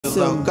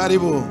bless him.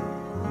 Karibu.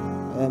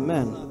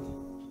 Amen.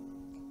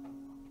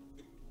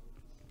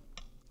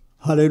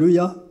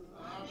 Hallelujah.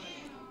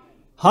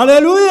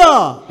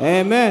 Hallelujah.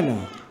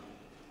 Amen.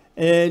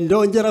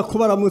 Ndongera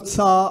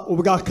kubaramutsa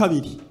ubwa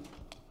kabiri.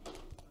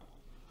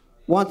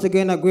 Once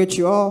again, I greet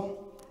you all.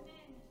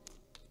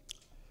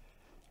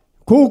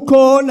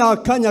 Kuko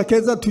nakanya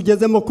keza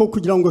tugezemo ko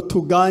kugira ngo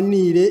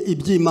tuganire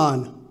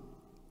iby'Imana.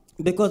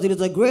 Because it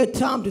is a great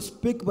time to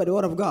speak by the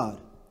word of God.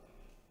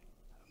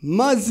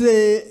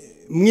 Maze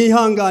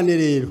mwihangane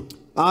rero.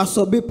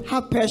 So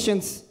have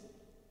patience.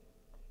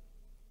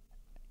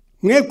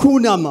 Mwe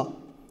kunama.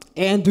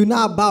 And do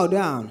not bow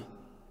down.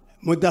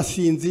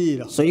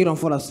 Mudasinzira. So you don't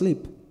fall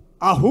asleep.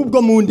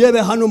 Ahubwo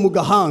mundebe hano mu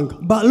gahanga.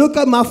 But look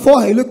at my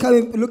forehead,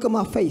 look at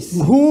my face.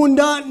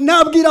 Nkunda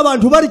nabwira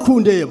abantu bari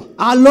kundeba.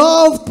 I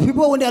love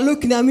people when they're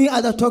looking at me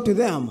as I talk to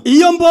them.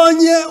 Iyo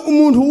mbonye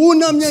umuntu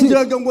wunamye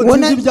ngiraga ngo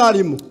nzi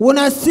ibyarimo. When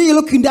I see you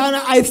looking down,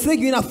 I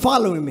think you're not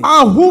following me.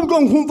 Ahubwo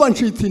nkumva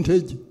ncitse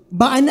intege.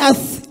 But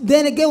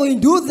then again, when you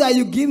do that,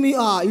 you give me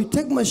you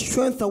take my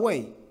strength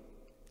away.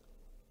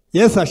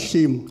 Yes,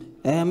 ashimwe.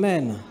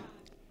 Amen.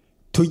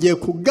 Tugiye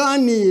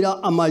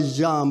kuganira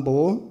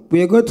amajambo.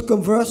 We are going to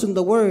converse on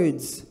the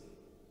words.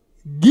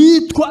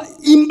 Gitwa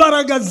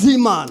imbaraga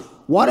z'Imana.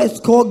 What is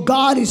called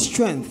God's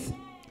strength.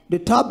 The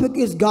topic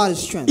is God's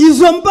strength.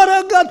 Izo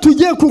mbaraga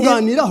tugiye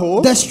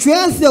kuganiraho. The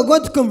strength they are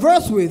going to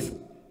converse with.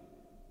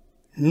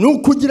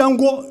 Nukugira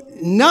ngo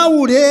nawe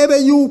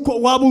urebe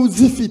yuko waba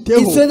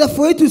uzifiteho. It's so that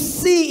for you to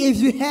see if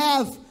you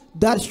have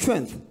that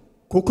strength.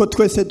 Kuko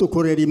twese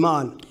dukorera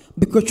Imana.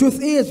 Because truth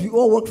is, we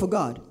all work for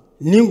God.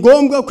 Ni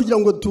ngombwa kugira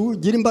ngo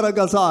tugire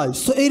imbaraga zayo.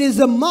 So it is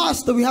a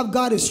must that we have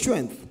God's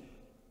strength.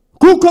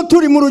 Kuko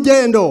turi mu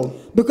rugendo.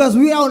 Because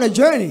we are on a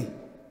journey.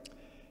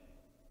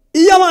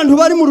 Iyo abantu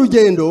bari mu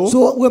rugendo.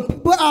 So when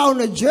people are on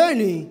a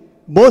journey,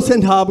 bose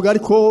ntabwo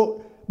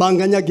ariko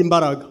banganyaga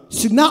imbaraga.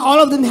 So not all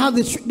of them have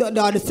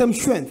the same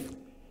strength.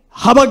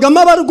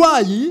 Habagamo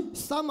abarwayi.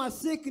 Some are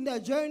sick in their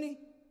journey.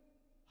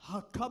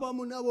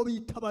 Hakabamo nabo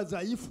bita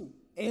bazayifu.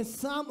 And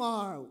some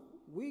are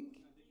weak.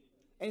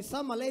 And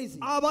some are lazy.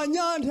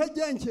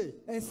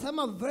 And some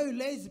are very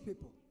lazy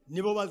people.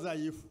 And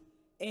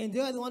they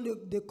are the one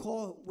they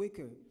call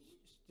weaker.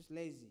 Just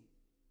lazy.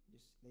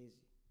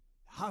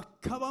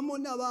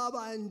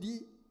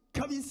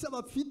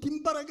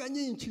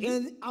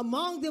 And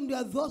among them, there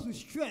are those with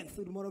strength,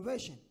 with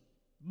motivation.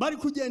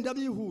 Because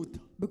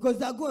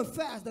they are going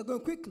fast, they are going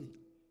quickly.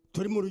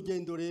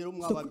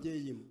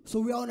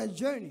 So we are on a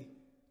journey.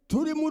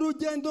 We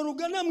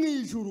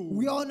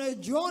are on a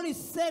journey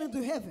set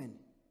into heaven.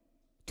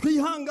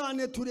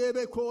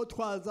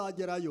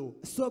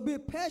 So be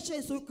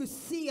patient so we could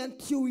see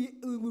until we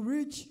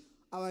reach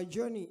our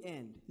journey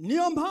end. And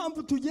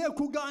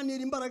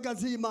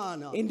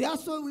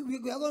that's why we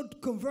are going to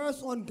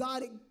converse on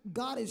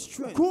God's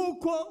strength.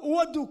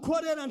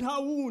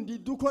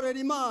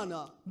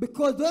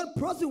 Because the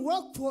person we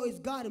work for is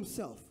God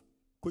himself.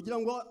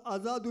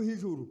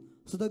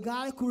 So the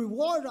God could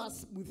reward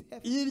us with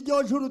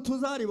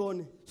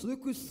heaven. So we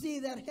could see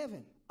that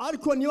heaven. But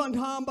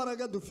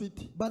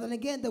then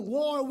again, the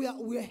war we have,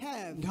 we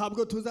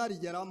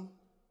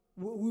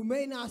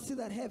may not see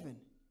that heaven.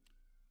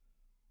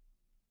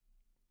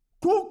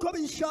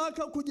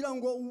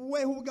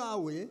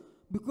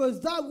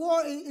 Because that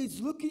war is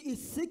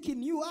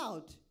seeking you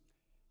out.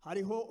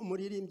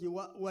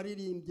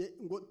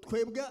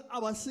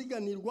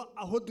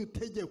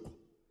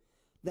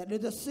 That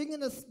there's a singer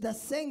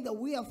that's saying that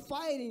we are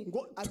fighting.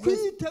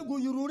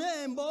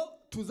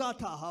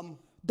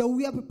 That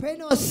we are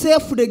preparing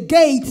ourselves for the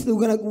gates that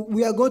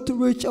we are going to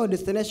reach our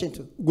destination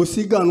to.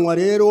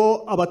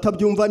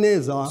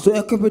 So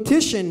a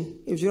competition,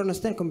 if you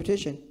understand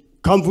competition.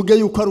 So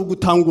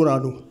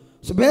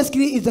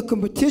basically it's a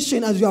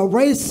competition as we are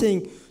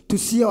racing to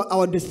see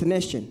our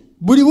destination.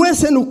 Each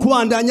person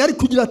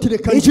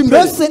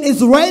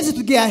is racing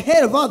to get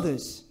ahead of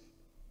others.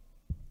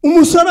 A young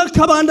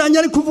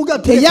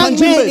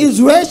man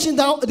is racing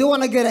that they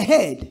want to get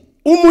ahead.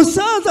 The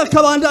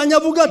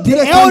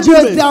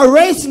elders, they are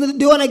racing,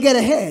 they want to get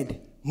ahead.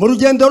 So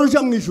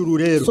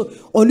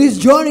on this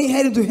journey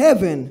heading to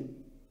heaven,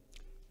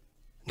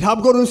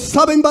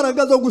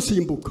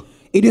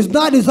 it is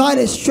not desire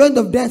the strength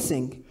of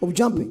dancing, of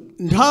jumping.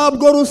 It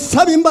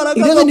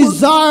doesn't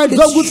desire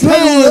the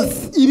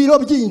strength.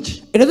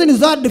 It doesn't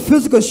desire the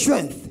physical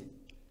strength.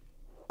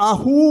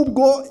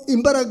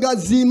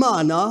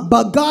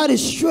 But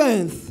God's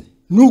strength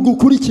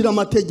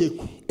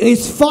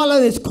is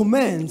following his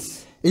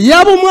commands. Whether a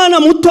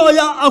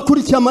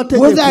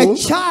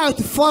child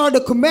to follow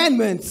the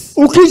commandments,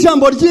 as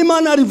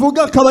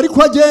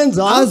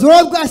the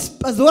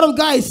word of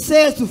God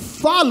says to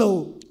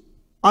follow,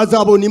 and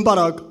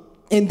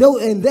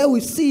there we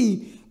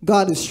see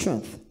God's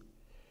strength.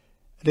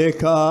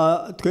 Let's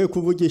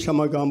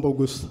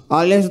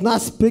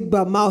not speak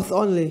by mouth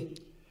only,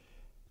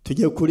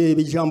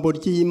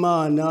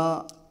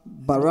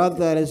 but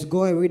rather let's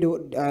go and read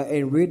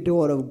the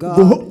word of God.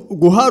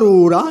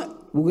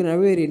 We're going to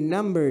read in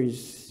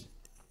Numbers.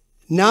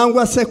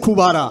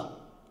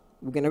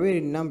 We're going to read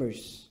it in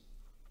Numbers.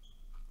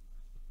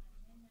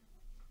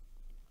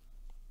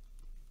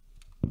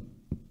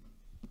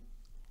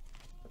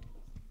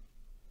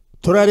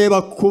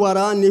 turareba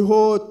kubara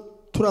niho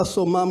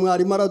turasoma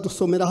mwarimu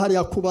aradusomera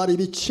hariya kubara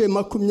ibice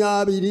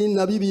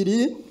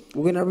 22.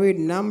 We're going to read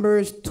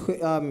Numbers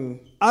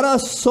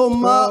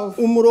arasoma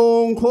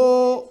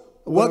umurongo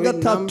wa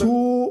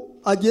gatatu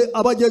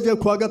abageje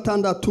kwa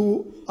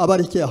gatandatu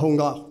abarike aho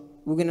ngaho.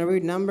 We're going to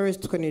read Numbers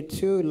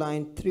 22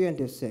 line 3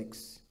 and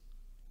 6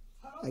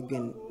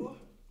 again.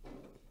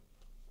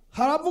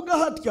 Haravuga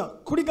hatya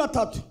kuri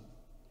gatatu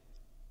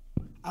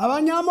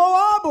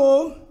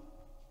abanyamowabu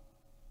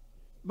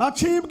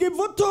bacibwa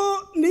ivutu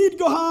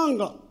n'iryo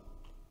hanga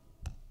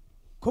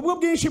kubwo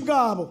bwinshi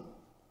bwabo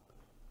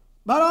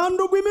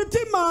barandugwa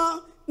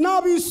imitima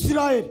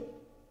n'Abisirayeli.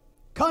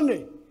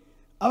 Kane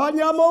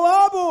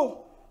abanyamowabu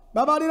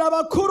babarira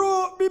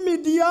abakuru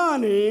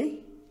b'Imidiyani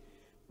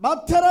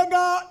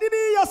baterega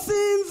ririya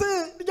sinzi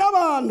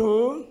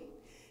ry'abantu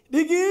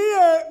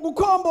rigiye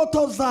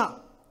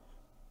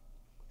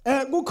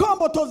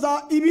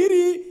gukombotoza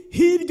ibiri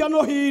hirya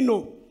no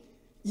hino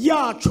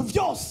yacu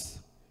byose,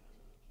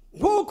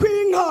 nk'uko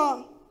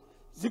inka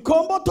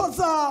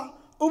zikombotoza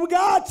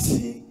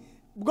ubwatsi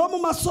bwo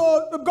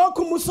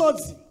ku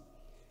musozi.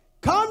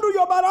 Kandi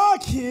uyo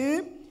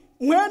Baraki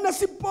mwene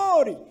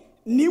Sipori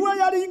niwe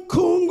yari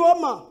ku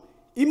ngoma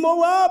i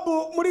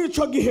Mowabu muri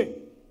ico gihe.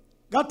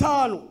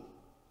 Gatanu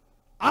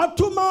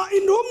atuma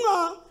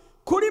intumwa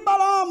kuri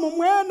Balamu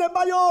mwene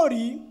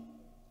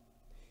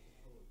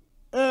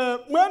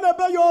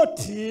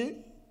Beyoti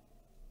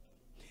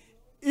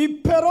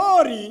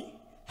iperori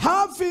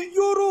hafi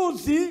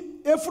y'uruzi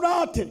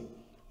Efurate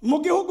mu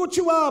gihugu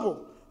cy'iwabo,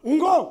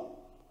 ngo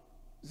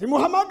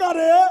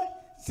zimuhamagare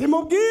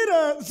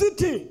zimubwire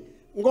ziti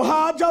ngo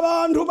haje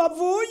abantu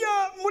bavuye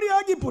muri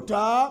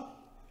Egiputa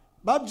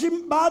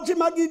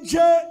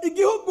bajimagije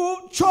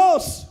igihugu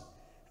cyose,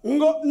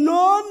 ngo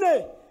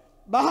none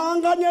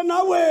bahanganye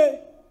nawe.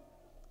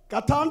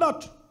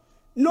 Gatandatu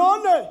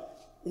none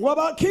ngo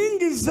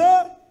bakingize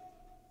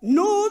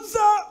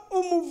nuza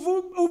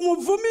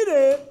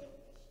umuvumire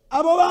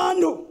abo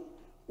bantu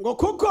ngo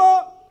kuko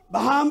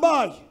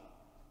bahambaye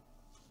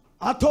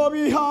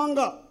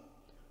atobihanga,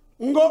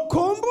 ngo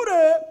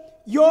kumbure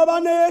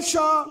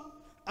yobanesha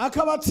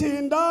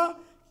akabatsinda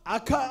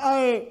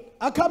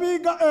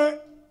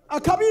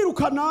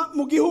akabirukana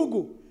mu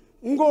gihugu,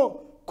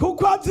 ngo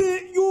kuko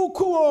azi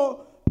yuko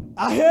uwo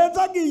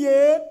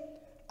ahezagiye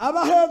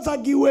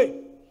abahezagiwe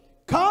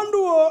kandi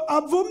uwo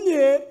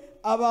avumye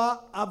aba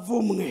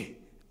avumwe.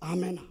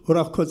 Amen.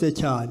 Urakoze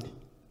cyane.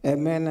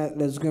 Amen.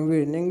 Let's go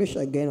read in English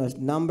again. It's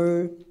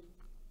Number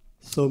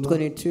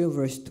 22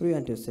 verse 3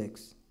 until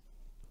 6.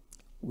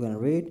 We're going to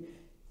read.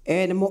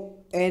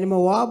 And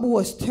Moab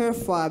was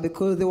terrified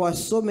because there were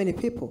so many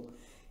people.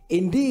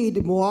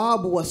 Indeed,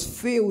 Moab was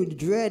filled with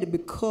dread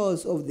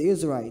because of the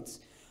Israelites.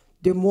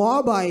 The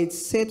Moabites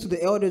said to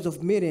the elders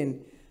of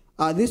Midian,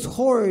 this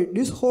horde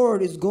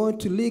is going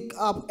to lick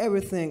up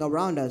everything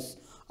around us,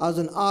 as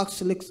an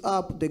ox licks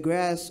up the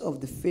grass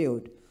of the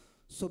field.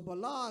 So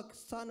Balak,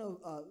 son of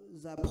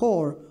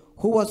Zippor,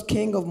 who was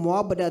king of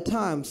Moab at that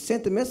time,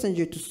 sent a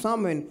messenger to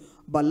summon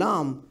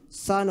Balaam,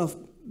 son of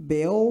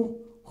Beor,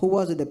 who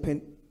was at the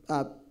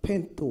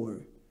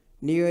Pentor,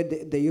 near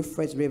the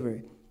Euphrates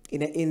River,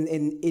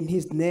 in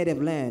his native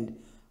land.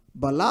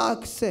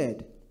 Balak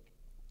said,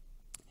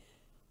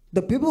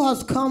 the people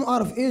has come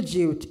out of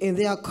Egypt, and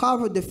they have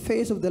covered the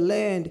face of the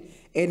land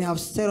and have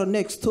settled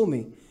next to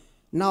me.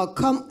 Now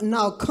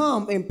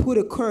come and put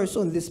a curse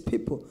on these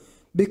people,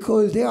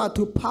 because they are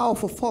too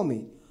powerful for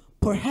me.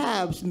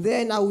 Perhaps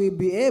then I will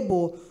be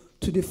able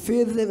to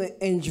defeat them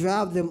and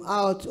drive them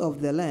out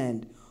of the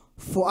land.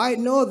 For I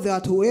know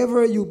that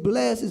whoever you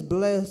bless is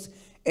blessed,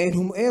 and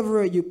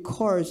whomever you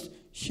curse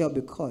shall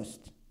be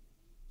cursed.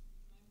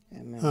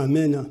 Amen.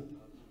 Amen.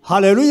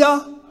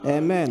 Hallelujah.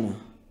 Amen.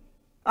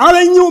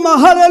 Alenyuma,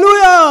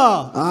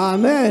 hallelujah.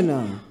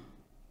 Amen.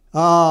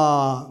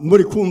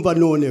 Muri kumva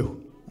noneho.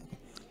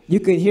 You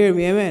can hear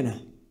me, amen.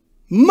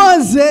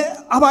 Maze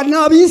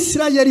abana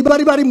b'Isirayeli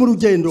bari mu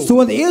rugendo. So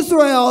when the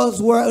Israelites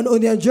were on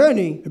their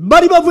journey,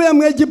 bari bavuye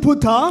mu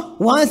Egiputa,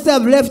 once they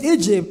have left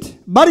Egypt,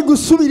 bari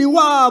gusubira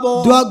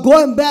iwabo, they are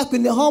going back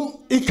in the home.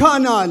 I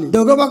Canaan. They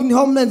go back in the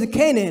homeland of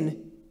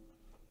Canaan.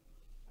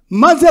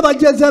 Maze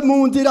bageze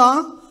mu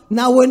ndira.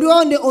 Now when they were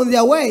on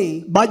their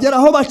way, bagera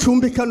aho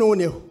bacumbika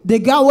noneho. They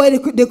got where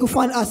they could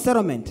find a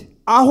settlement.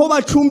 Aho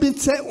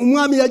bacumbitse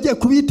umwami yagiye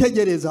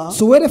kubitegereza.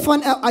 So when they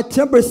found a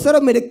temporary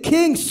settlement, the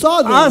king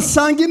saw them.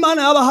 Asanga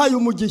Imana yabahaye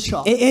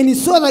umugisha. And he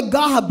saw that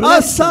God had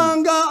blessed them.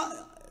 Asanga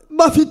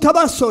bafite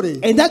abasore.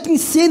 And that king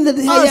seen that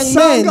they had young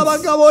men. Asanga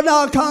abagabo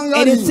n'akangari.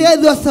 And he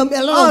said there was a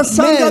lot of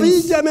men. Asanga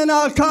bigeme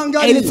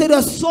n'akangari. And he said there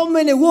were so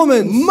many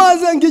women.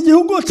 Maze ngo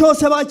igihugu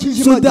cyose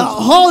bakijimagije. So the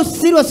whole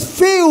city was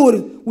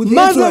filled with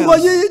Israel. So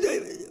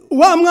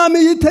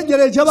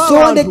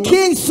when the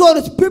king saw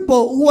these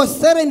people who were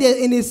settling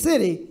in his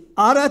city,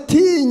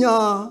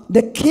 aratinya.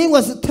 The king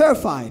was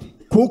terrified.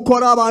 kuko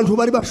ari abantu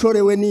bari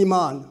bashorewe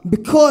n'Imana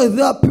because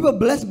there are people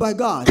blessed by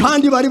God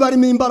kandi bari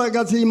barimo imbaraga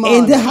and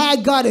z'Imana they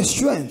had God's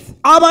strength.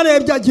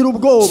 abarebye agira So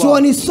ubwoba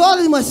when he saw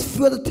them, he must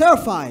feel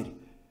terrified.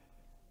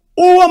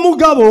 uwo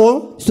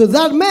mugabo So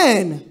that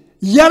man,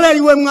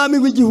 yarariwe mwami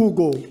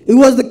w'igihugu he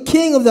was the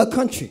king of the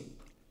country.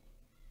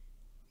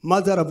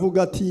 maze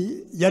aravuga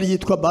ati yari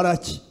yitwa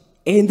Baraki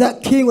And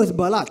that king was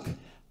Balak.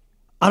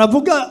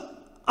 aravuga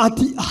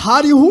ati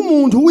hariho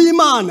umuntu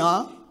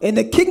w'Imana And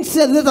the king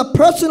said, there's a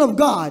person of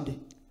God.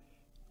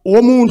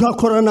 uwo muntu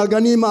akoranaga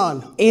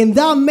n'Imana And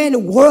that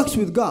man works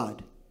with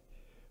God.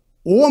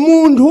 uwo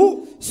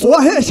muntu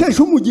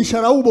wahesheje umugisha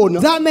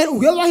arawubona That man,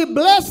 whoever he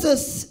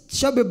blesses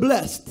shall be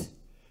blessed.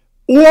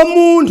 uwo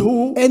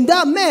muntu And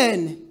that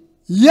man,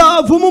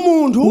 yavuma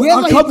umuntu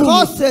whoever he akavuma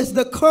causes,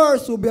 the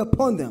curse will be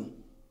upon them.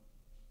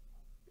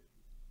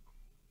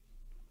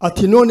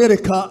 ati none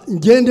reka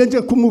ngende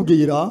nje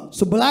kumubwira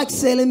So Balak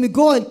said, let me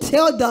go and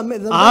tell them the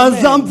man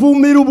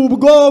azamvumira ubu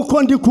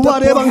bwoko ndi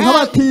kubareba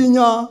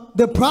nkabatinya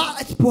the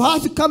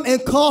perhaps to come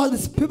and call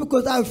these people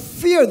because I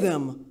fear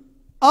them.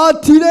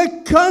 ati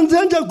reka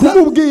nze nje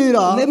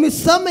kumubwira Let me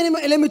summon him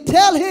and let me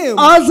tell him.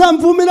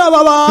 azamvumira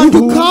aba He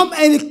bantu will come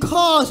and he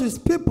calls his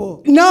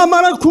people.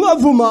 namara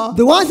kubavuma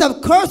The ones that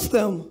have cursed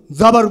them,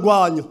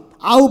 nzabarwanya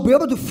I will be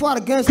able to fight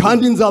against them.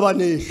 kandi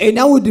nzabanesha And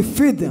I will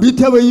defeat them.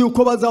 bitewe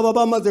yuko bazaba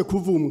bamaze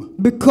kuvumwa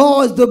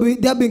Because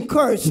they have been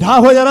cursed.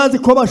 ntaho yarazi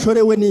ko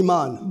bashorewe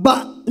n'Imana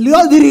But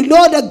Lord didn't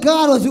know that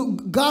God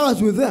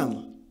was with them.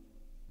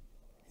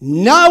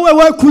 nawe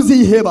we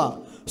kuziheba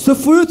So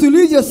for you to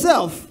lead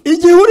yourself,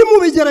 igihe uri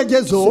mu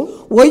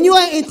bigeragezo when you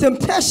are in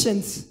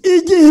temptations,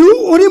 igihe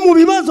uri mu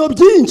bibazo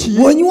byinshi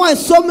when you are in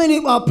so many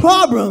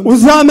problems,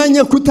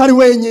 uzamenye ko utari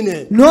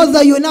wenyine know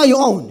that you're not your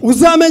own.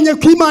 uzamenye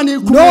ko Imana iri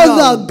kumwe Know nawe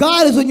that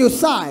God is on your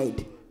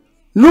side.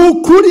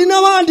 nukuri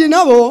n'abandi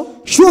nabo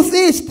Truth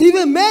is,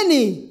 even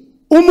many,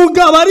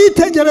 umugabo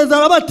aritegereza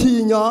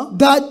arabatinya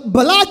that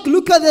Balak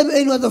looked at them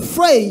and was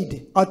afraid.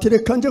 ati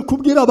reka nje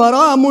kubwira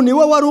Baramu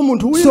niwe wari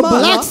umuntu So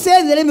Balak w'Imana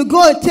said, let me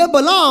go and tell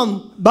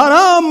Balaam,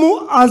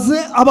 Baramu aze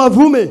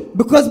abavume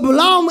because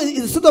Balaam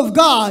is the son of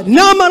God.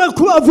 namara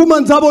kubavuma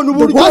nzabona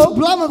The uburyo ones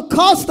Balaam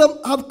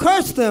have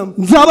cursed them,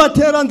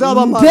 nzabatera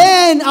nzabamara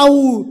then I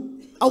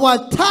will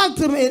attack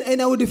them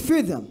and I will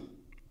defeat them.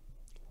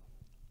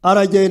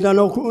 aragenda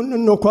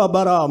no kwa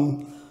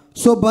Baramu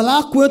So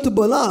Balak went to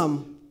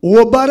Balaam.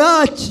 uwo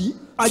Baraki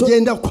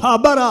agenda kwa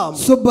Baramu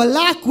So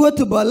Balak went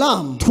to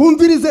Balaam.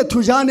 twumvirize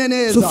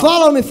tujane So neza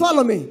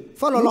follow me,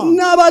 follow along.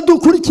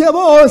 n'abadukurikiye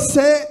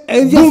bose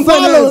And you bumve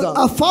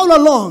neza follow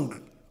along.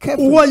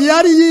 Carefully. uwo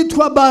yari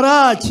yitwa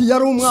Baraki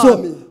yari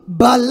umwami So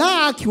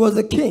Balak was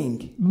a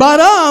king.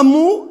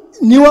 Baramu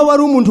niwe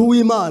wari umuntu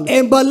w'Imana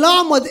And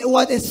Balaam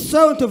was a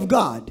servant of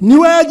God.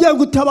 niwe yagiye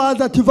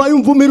gutabaza ati vayo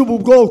umvumire ubu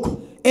bwoko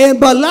And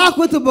Balak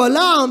went to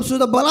Balaam so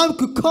that Balaam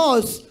could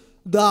cause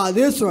the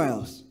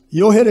Israelites.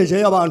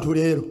 yohereje abantu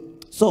rero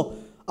So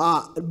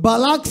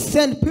Balak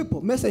sent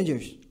people,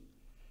 messengers.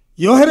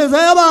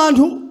 yohereza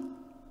abantu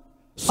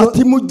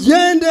ati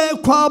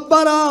mugende kwa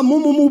Baramu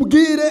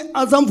mumubwire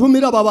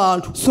azamvumira aba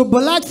bantu So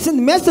Balak sent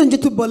messenger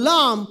to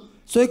Balaam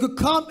so he could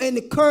come and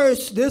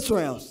curse the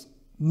Israelites.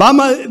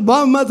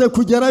 bamaze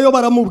kugerayo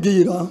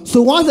baramubwira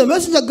So once the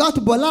messenger got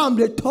to Balaam,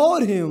 they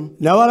told him,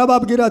 nawe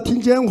arababwira ati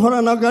nje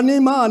nkoranaga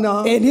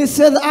n'Imana and he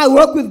said, I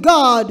work with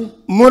God,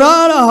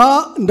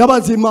 muraraha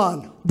ndabaza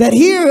Imana that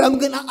here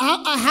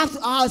I have to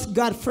ask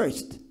God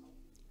first.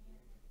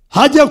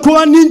 hajya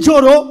kuba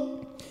ninjoro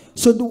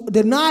So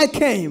the night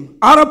came.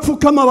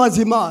 arapfukama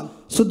abaza Imana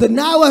So the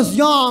night was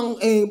young,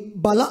 and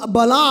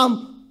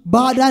Balaam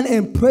bowed down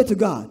and prayed to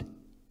God.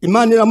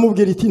 Imana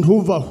iramubwira iti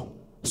ntuvaho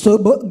So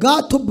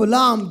God told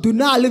Balaam, do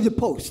not leave the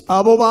post.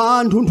 abo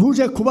bantu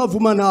ntuje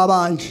kubavuma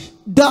n'abanje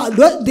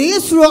The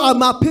Israel are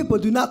my people,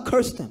 do not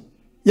curse them.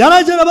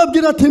 yaragera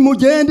ababwira ati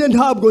mugende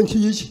ntabwo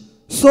nkije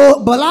So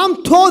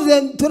Balaam told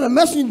them, to the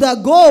messenger,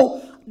 that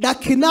go, that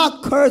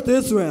cannot curse the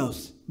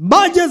Israelites.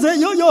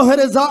 bagezeyo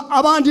yohereza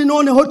abandi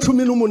noneho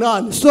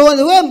 18 So when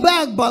they went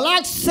back,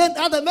 Balak sent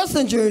other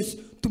messengers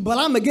to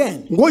Balaam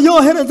again. ngo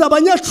yohereza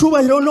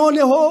abanyacubahiro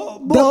noneho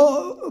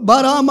bo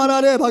Baramu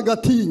arareba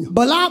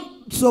agatinya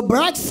So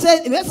Balak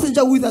sent a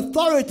messenger with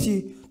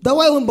authority. That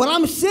way when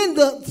Balaam seen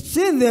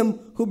them,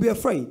 he'll be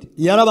afraid.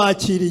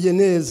 yarabakiriye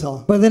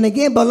neza But then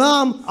again,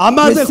 Balaam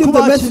Amaze received the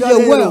kubakira messenger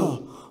rero.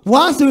 well.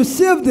 Once he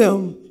received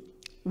them,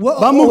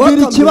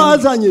 bamubwira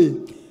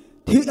ikibazanye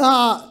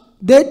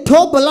they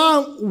told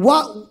Balaam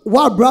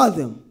what brought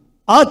them.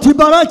 ati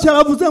Baraki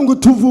aravuze ngo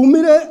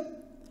tuvumire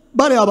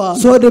bari abantu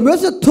So the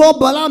messenger told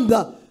Balaam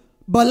that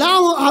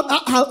Balaam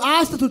have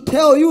asked to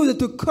tell you that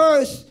to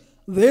curse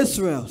the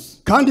Israelites.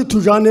 kandi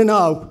tujane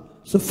nawe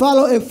So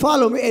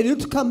follow me, and you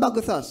need to come back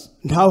with us.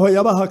 ntaho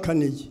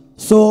yabahakaniye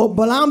So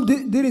Balaam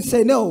didn't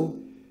say no.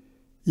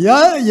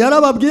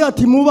 yarababwiye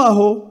ati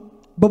mubaho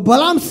But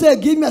Balaam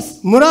said, give me a...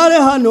 murare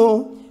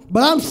hano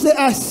Balaam said,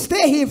 I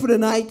stay here for the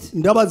night.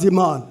 ndabaza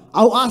Imana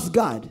I'll ask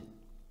God.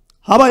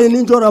 habaye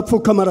ninjoro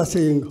apfukama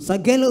arasenga So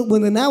again,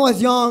 when the night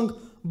was young,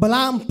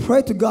 Balaam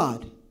prayed to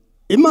God.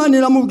 Imana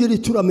iramubwira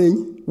iti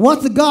uramenye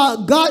Once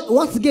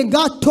again,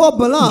 God told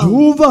Balaam,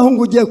 ntuvaho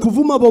ngo ugiye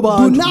kuvuma abo do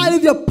bantu not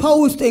leave your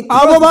post and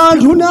abo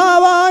bantu ni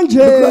abanje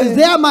because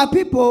they are my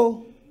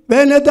people.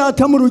 bene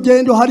data mu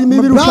rugendo harimo My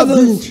ibiruka brothers,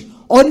 byinshi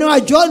on our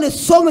journey,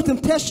 so many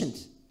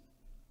temptations.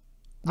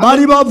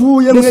 bari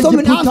bavuye mu There's so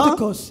many Egiputa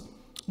obstacles.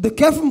 They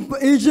came from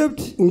Egypt.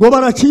 ngo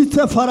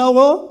baracitse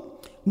Farawo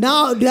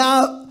Now they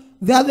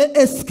have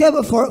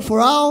escaped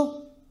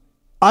Pharaoh.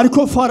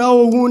 ariko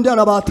Farawo wundi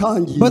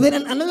arabatangiye But then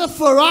another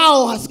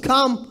Pharaoh has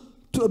come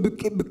to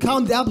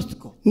become the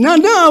obstacle. na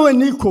nawe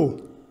niko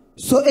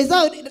So that's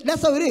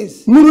how it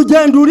is. mu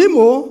rugendo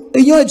urimo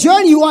In your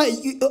journey,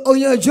 on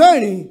your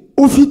journey,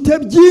 ufite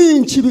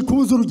byinshi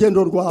bikubuza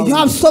urugendo rwawe you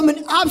have so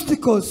many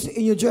obstacles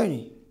in your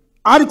journey.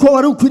 ariko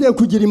wari ukwiriye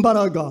kugira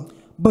imbaraga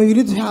But you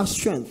need to have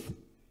strength.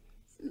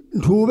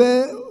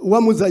 ntube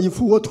wa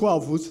muzayifu uwo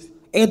twavuze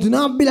And do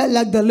not be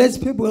like the less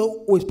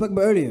people we spoke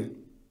about earlier.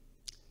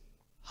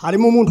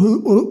 harimo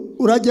umuntu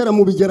uragera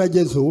mu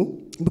bigeragezo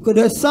Because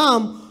there's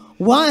some,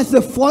 once they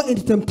fall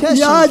into temptations,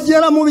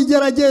 yagera mu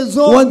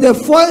bigeragezo when they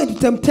fall into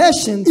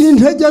temptations,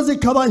 intege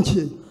zikaba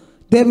nke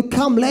they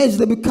become lazy,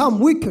 they become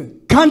weaker.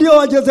 kandi iyo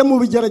wageze mu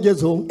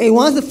bigeragezo And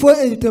once they fall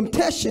into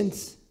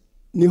temptations,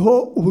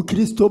 niho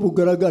ubukristo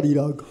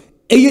bugaragariraga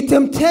and your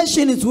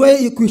temptation is where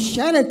your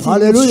Christianity is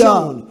Hallelujah.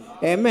 shown.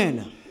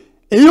 Amen.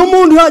 iyo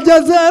umuntu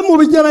yageze mu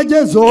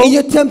bigeragezo In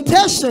your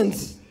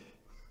temptations,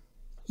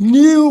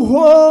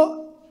 niho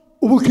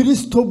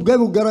ubukristo bwe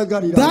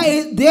bugaragarira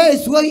there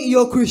is where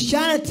your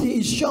Christianity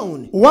is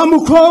shown. wa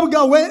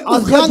mukobwa we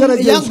As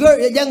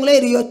young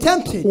lady, you're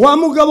tempted. wa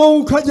mugabo we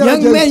Young man,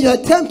 ukagerageza you're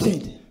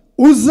tempted.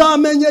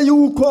 uzamenye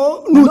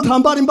yuko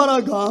nutambara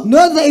imbaraga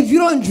Know that if you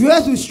don't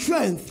dress with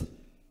strength,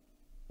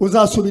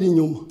 uzasubira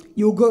inyuma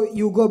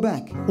you go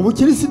back.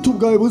 ubukirisitu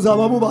bwawe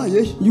buzaba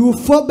bubaye You will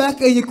fall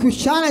back in your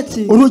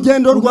Christianity.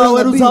 urugendo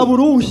rwawe ruzaba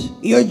uruhe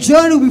Your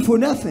journey will be for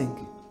nothing.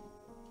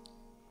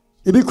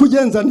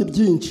 ibikugenza ni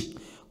byinshi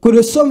Because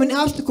there's so many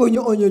obstacles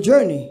on your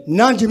journey.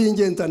 nanjye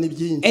ibingenza ni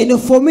byinshi And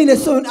for me,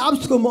 there's so many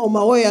obstacles on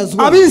my way as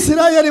well.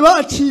 abisirayeli The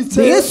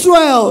bacitse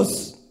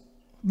Israels,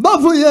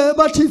 bavuye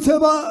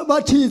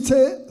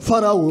bacitse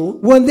Farawo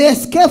when they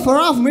escaped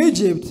from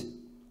Egypt,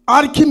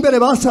 ariko imbere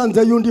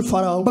basanze yundi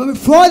Farawo but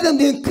before them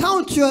they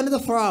encounter another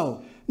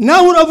Pharaoh.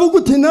 nawe uravuga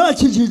uti And you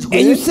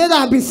narakijijwe said,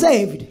 I've been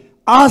saved.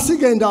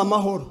 ahasigaye ndi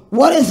amahoro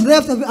What is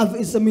left of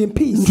is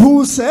peace.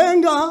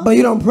 ntusenga But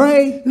you don't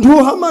pray,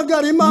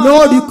 ntuhamagara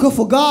nor do you imana call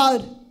for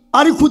God.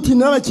 ariko uti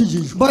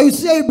narakijijwe But you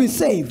say you've been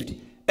saved.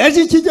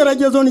 ejo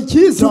ikigeragezo ni So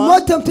cyiza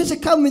what temptation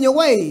come in your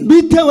way?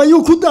 bitewe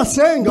yuko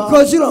udasenga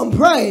Because you don't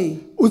pray.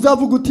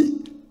 uzavuga uti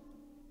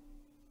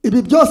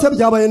ibi byose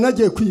byabaye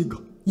nagiye kwiga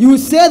You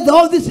said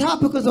all this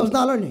happened because I was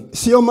not learning.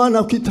 siyo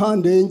mana ko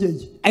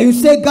itandengeye And you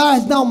say God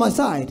is now on my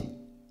side.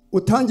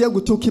 utangiye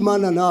gutuka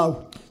imana nawe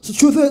So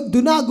truth is,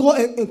 do not go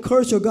and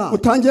encourage your God.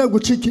 utangiye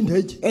gucika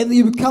intege And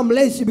you become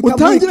lazy, you become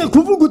utangire weak.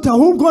 kuvuga uti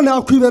ahubwo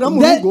nakwibera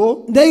mu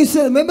rugo Then you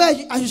say, maybe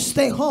I should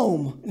stay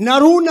home. na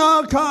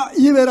runaka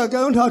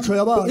yiberagayo ntaco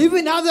yabaye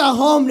Even now they're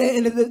home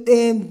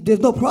and there's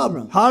no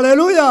problem.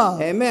 haleluya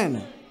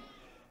Amen.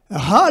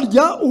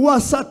 harya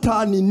uwa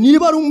satani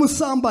niba ari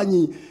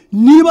umusambanyi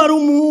niba ari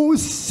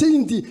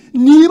umusinzi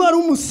niba ari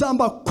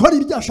umusamba akora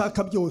ibyo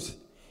ashaka byose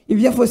If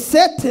you're for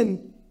Satan,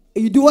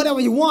 you do whatever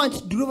you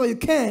want, do whatever you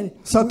can.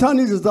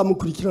 satani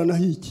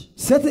zizamukurikiranaho iki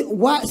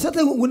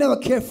Satan will never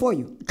care for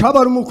you. kaba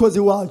ari umukozi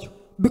wayo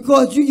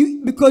Because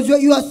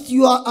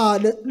you are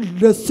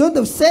the son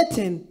of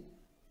Satan.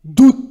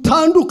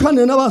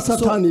 dutandukane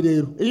n'abasatani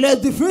rero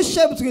Let's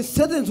differentiate between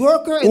Satan's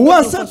worker and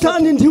uwa the son of Satan.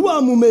 satani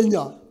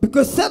ntiwamumenya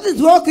Because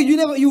Satan's worker,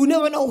 you will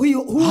never know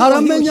who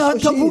haramenya he or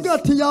she hatavuga is.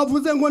 ati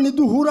yavuze ngo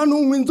niduhura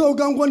n'unywa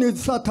inzoga ngo ni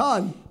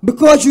satani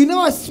Because you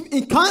never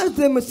encounter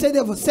them and say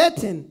they're for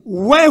Satan.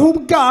 weho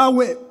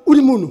ubwawe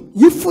uri muno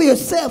You for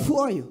yourself, who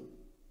are you?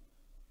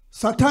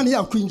 satani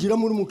yakwinjira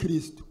muri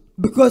umukristo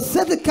Because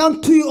Satan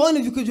comes to you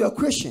only because you're a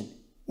Christian.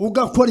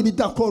 ugakora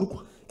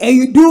ibidakorwa And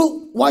you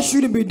do what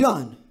shouldn't be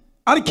done.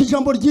 ariko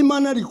ijambo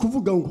ry'imana riri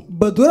kuvuga ngo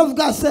But the word of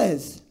God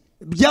says,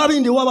 bya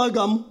bindi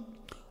wabagamo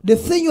the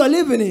thing you are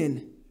living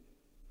in,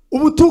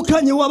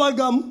 ubutukanyi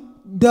wabagamo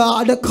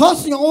the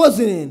custom you're always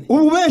in,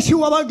 ububeshi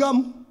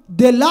wabagamo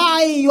the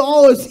lie you're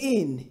always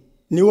in,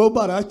 ni wo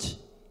baraki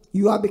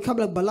you have become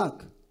like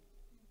Balak.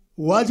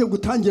 waje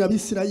gutangira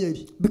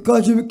abisirayeli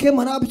Because you became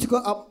an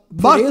obstacle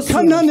for the Israelites.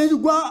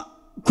 bakananirwa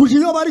kuja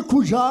iyo bari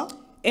kuja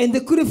And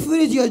they couldn't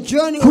finish your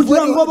journey of kugira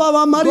where you ngo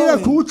babamarire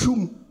were ku going.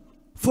 icumu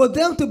For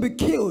them to be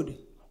killed.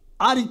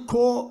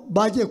 ariko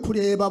bagiye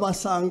kureba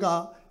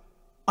basanga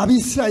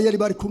abisirayeli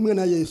bari kumwe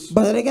na yesu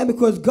But then again,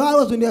 because God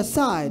was on their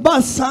side,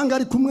 basanga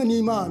ari kumwe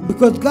n'imana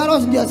because God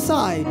was on their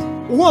side,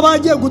 uwo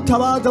bagiye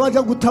gutabaza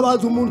bajya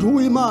gutabaza umuntu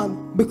w'imana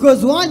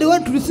because one they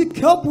went to seek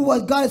help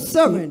was God's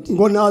servant,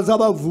 ngo naza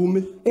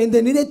bavume and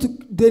they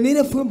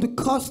needed for him to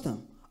curse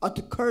them or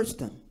to curse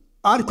them.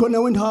 ariko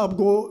nawe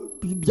ntabwo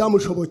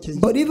byamushobokeye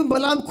But even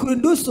Balaam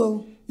couldn't do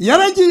so.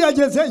 yaragiye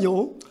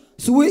agezeyo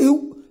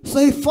So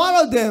he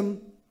followed them.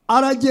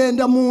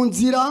 aragenda mu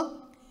nzira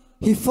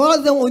He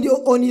followed them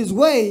on his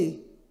way.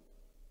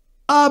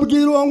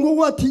 abwira uwo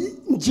nguwo ati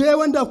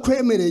njyewe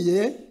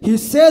ndakwemereye. He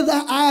said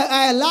that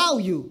I allow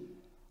you.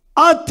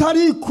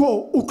 Atariko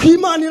uko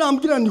Imana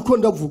irambwira niko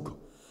ndavuga.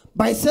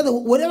 But he said that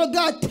whatever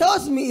God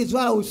tells me is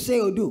what I will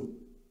say or do.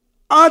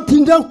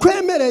 Ati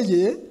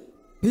ndakwemereye.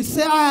 He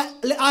said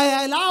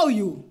I allow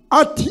you.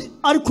 Ati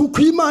ariko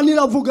uko Imana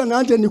iravuga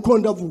nanjye niko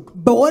ndavuga.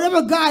 But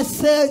whatever God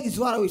says is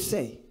what I will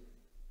say.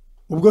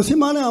 Ubwo si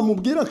Imana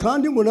yamubwira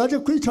kandi ngo naje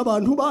kwica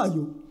abantu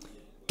bayo.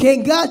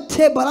 Can God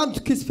tell Balaam to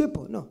kiss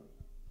people? No.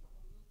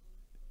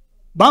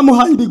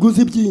 Bamuhaye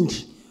ibiguzi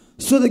byinshi.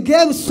 So they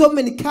gave so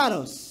many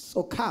cattle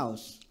or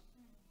cows.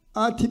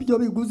 Ati ibyo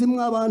biguzi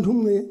mw'abantu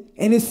mwe.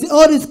 And it's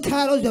all these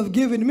cattle you have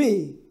given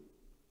me.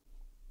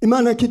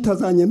 Imana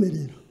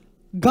kitazanyemerera.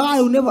 God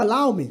will never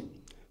allow me.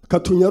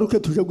 Katunyaruke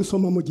tuje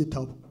gusoma mu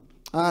gitabo.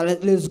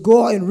 Let's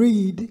go and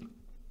read.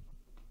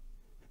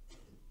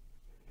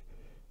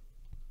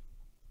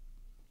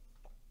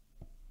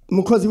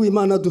 Umukozi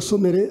w'Imana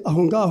dusomere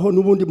aho ngaho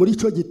n'ubundi muri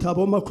ico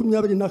gitabo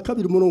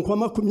 22 umurongo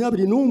wa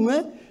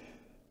 21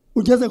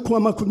 ugeze ku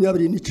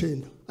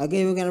 29.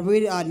 Again, we're going to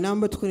read it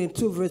number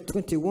 22 verse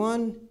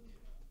 21.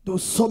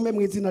 Dusome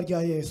mu izina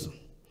rya Yesu.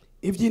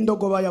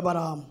 Ivy'indogoba ya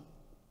Balamu.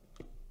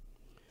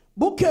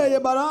 Bukeye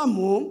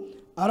Balamu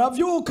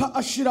aravyuka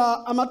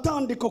ashira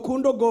amatandiko ku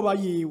ndogoba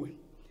yiwe.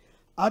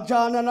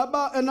 Ajana na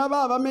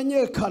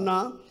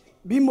bamenyekana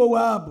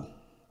b'Imowabu.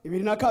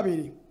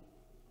 22.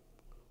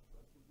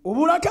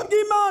 Uburake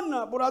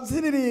bw'Imana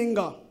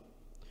buraziriringa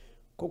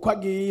kuko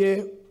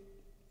agiye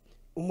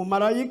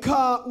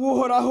umumarayika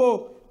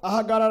w'Uhoraho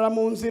ahagarara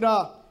mu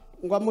nzira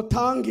ngo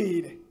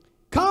amutangire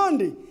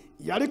kandi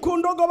yari ku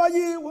ndogoba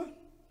yiwe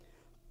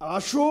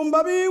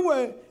abashumba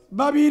biwe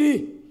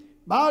babiri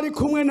bari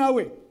kumwe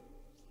nawe.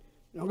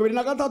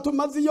 23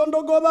 maze iyo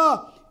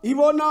ndogoba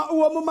ibona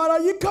uwo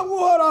mumarayika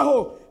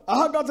w'Uhoraho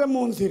ahagaze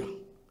mu nzira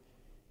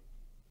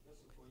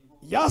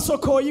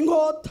yasokoye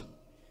inkota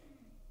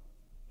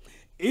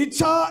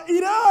ica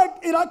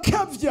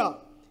irakevya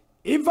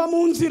iva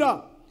mu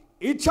nzira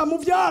ica mu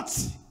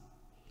vyatsi.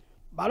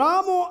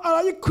 Balamu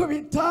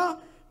arayikubita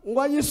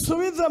ngo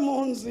ayisubize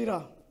mu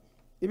nzira.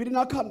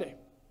 24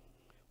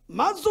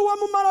 maze uwo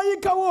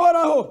mumarayika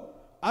w'Uhoraho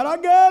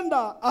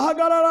aragenda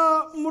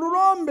ahagarara mu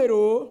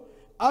rurombero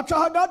aca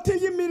hagati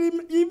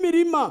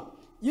y'imirima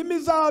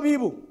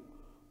y'imizabibu.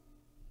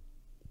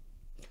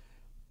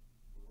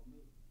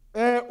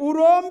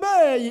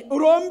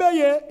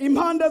 Urombeye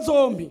impande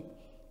zombi.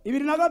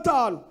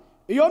 25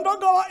 iyo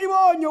ndogoba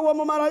ibonye uwo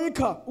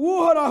mumarayika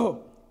w'Uhoraho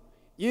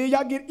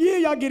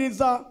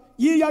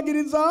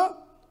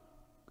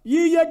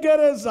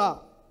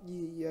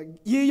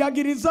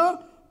yiyagiriza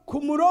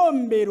ku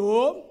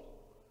murombero.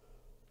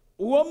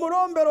 Uwo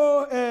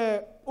murombero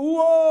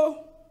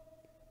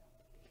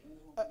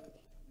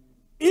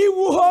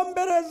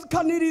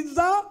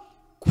iwuhomberekaniriza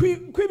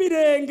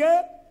kw'ibirenge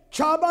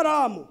ca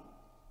Balamu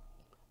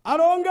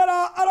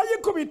arongera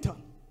arayikubita.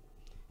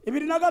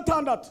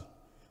 26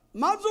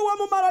 maze uwo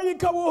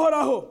mumarayika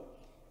w'Uhoraho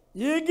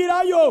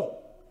yigirayo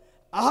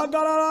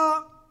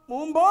ahagarara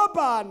mu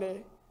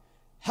mbobane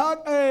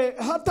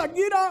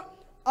hatagira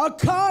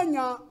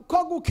akanya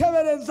ko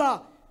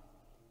gukebereza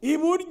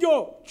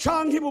iburyo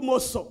canke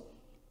ibumoso.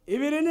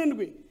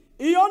 27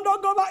 iyo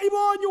ndogoba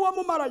ibonye uwo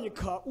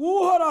mumarayika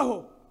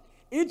w'Uhoraho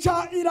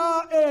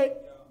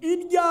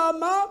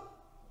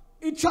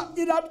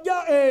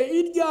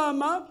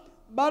iryama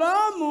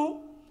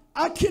Balamu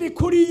akiri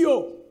kuri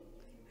yo.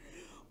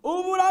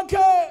 Uburake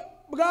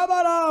bwa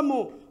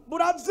Balamu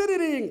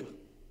buraziriringa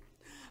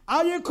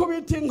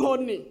ayikubita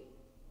inkoni.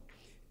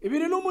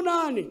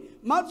 28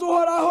 maze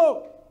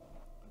Uhoraho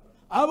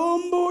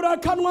abumbura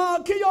akanwa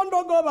k'iyo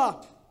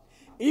ndogoba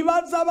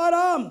ibaza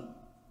Balamu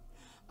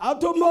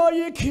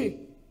atumpoye iki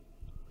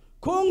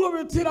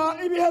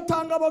kunkubitira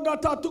ibihetangabo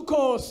gatatu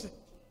kose.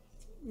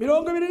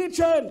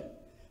 29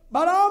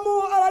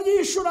 Balamu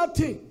arayishura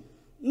ati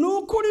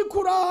nukuri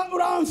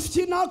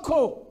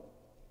uramfyinako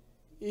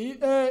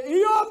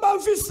iyo mba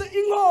mfise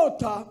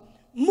inkota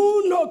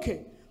mu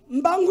ntoke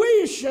mba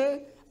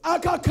nkwishe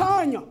aka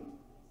kanya.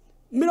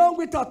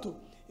 30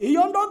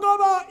 iyo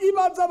ndogoba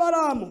ibaza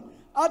Balamu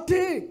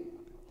ati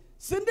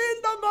sindi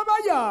ndogoba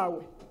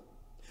yawe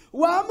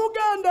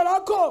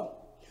wamugenderako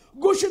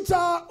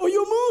gushitsa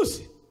uyu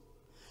munsi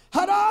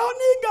hari aho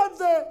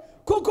nigaze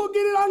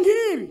kukugirira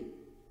nk'ibi.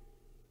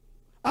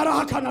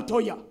 Arahakana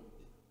toya.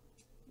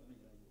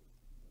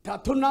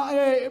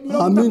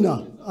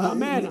 Amina.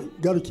 Amen.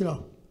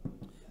 Garukiraho.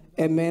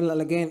 Amen.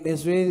 Again,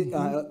 let's read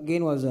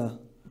again was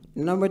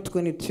number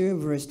 22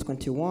 verse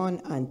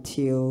 21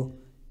 until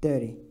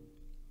 30.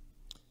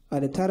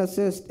 The title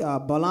says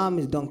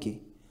Balaam's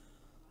donkey.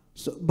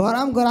 So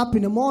Balaam got up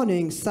in the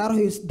morning, saddled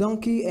his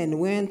donkey, and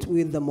went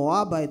with the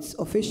Moabites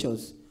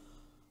officials.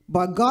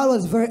 But God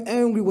was very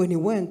angry when he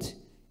went,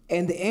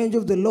 and the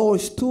angel of the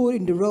Lord stood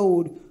in the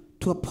road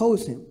to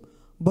oppose him.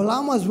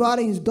 Balaam was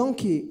riding his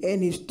donkey,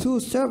 and his 2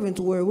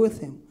 servants were with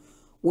him.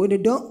 When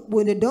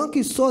the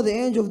donkey saw the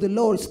angel of the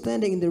Lord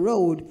standing in the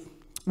road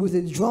with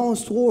a drawn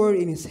sword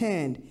in his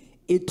hand,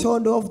 it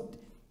turned off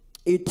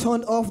it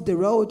turned off the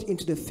road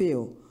into the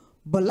field.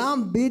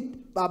 Balaam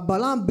beat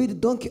the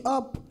donkey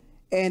up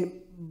and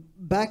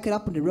backed it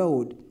up on the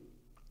road.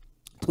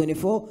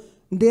 24.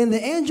 Then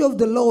the angel of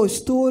the Lord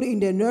stood in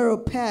the narrow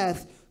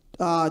path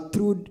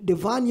through the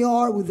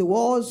vineyard with the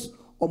walls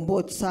on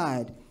both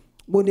sides.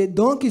 When the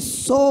donkey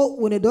saw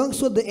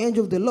the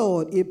angel of the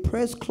Lord, it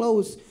pressed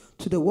close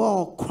to the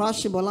wall,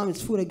 crushing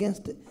Balaam's foot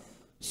against it.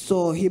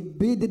 So he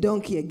beat the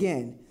donkey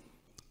again.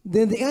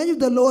 Then the angel of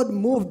the Lord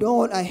moved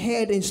on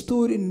ahead and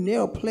stood in a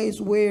narrow place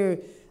where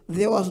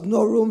there was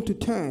no room to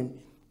turn,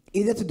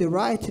 either to the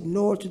right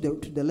nor to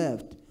the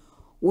left.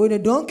 When the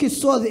donkey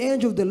saw the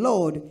angel of the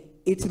Lord,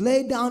 it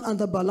lay down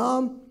under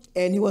Balaam,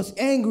 and he was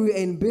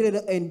angry and beat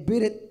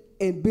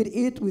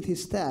it with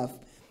his staff.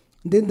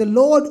 Then the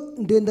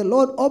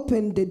Lord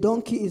opened the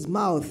donkey's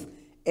mouth,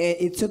 and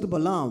it said to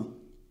Balaam,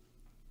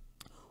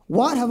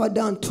 "What have I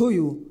done to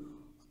you?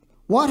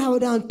 What have I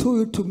done to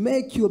you to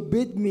make you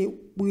beat me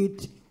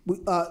with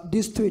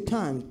these 3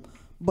 times?"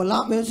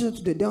 Balaam answered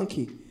to the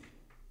donkey,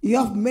 "You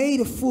have made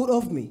a fool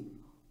of me.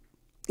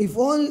 If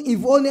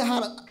only I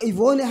had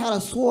a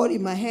sword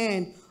in my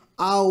hand,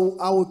 I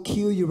will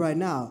kill you right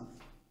now."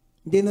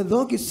 Then the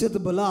donkey said to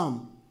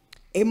Balaam,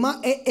 Am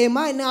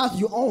I not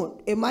your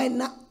own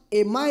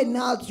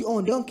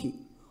donkey,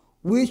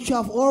 which you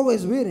have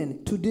always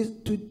ridden to this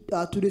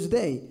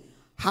day?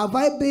 Have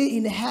I been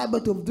in the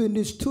habit of doing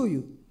this to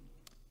you?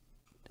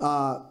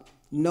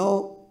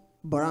 No,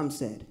 Balaam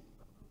said.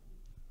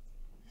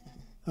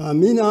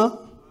 Amina.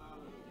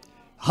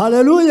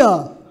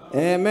 Hallelujah.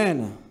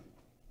 Amen.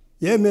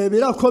 Yeme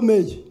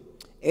birakomeye.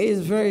 It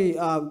is very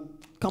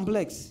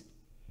complex.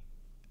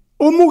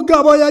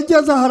 Umugabo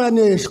yageze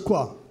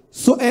haraneshwa.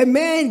 So a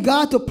man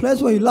got to a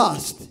place where he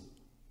lost.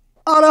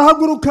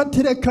 Arahaguruka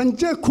ati reka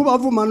nje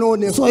kubavuma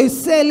none. So he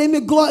said, "Let me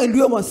go and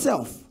do it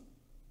myself."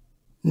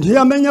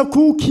 Ntiyamenya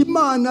kuko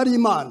Imana ari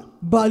Imana.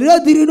 But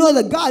little did he know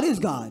that God is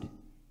God.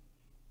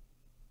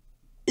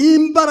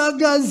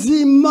 Imbaraga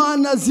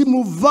z'Imana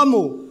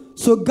zimuvamo.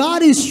 So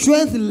God's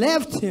strength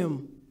left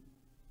him.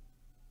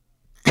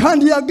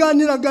 Kandi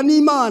yaganiraga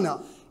n'Imana.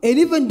 And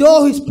even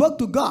though he spoke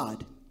to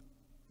God,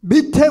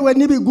 bitewe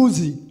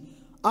n'ibiguzi,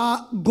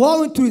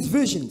 going through his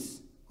visions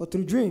or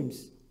through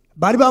dreams,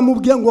 bari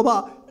bamubwiye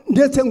ngo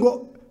ndetse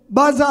ngo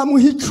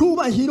bazamuha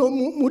icubahiro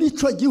muri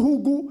ico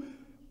gihugu,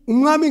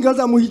 umwami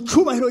ngazamuha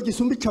icubahiro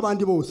gisumbica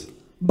abandi bose.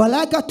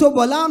 Balak told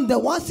Balaam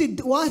that once he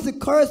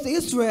cursed the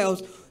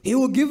Israelites, he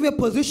will give a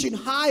position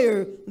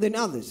higher than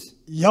others.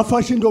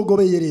 Yafashe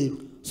indogobe ye rero.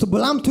 So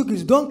Balaam took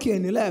his donkey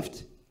and he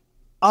left.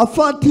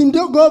 Afata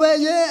indogobe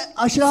ye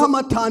ashiraho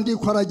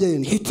amatandiko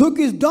aragenda. He took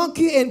his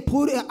donkey and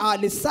put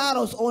the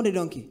saddles on the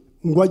donkey.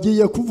 Ngo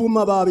agiye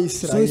kuvuma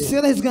ab'Abisirayeli. So he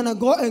said he's going to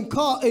go and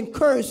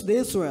curse the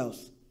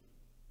Israelites.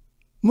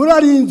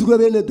 Murarinzwe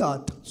bene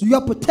data. So you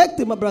are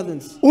protected, my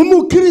brothers.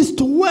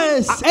 Umukristo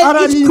wese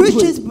ararinzwe. Each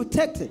Christian is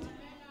protected.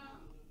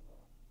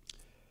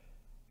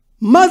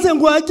 Maze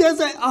ngo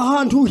ageze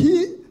ahantu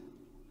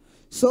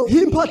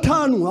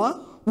himpatanwa.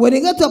 When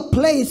he got to a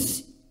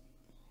place,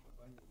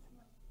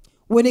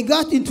 when he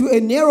got into a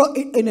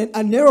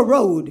narrow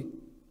road,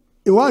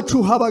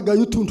 iwacu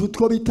habagayo utuntu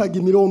two bitaga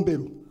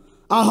imirombero.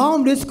 Our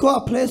home is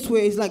called a place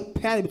where it's like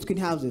path between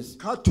houses.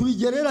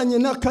 Katubigereranye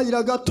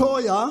n'akayira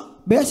gatoya.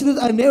 Basically,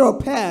 a narrow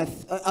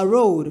path, a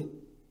road.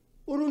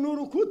 Uru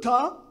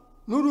nurukuta,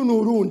 nuru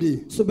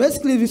nurundi. So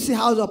basically, you see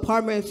house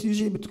apartments,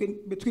 usually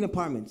between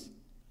apartments.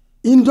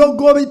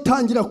 Indogobe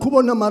itangira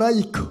kubona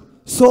marayika.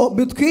 So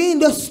between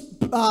the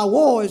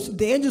walls,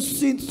 the angel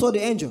saw the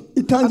angel.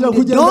 The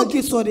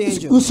donkey saw the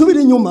angel.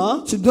 Usubira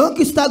inyuma. So the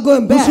donkey start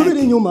going back.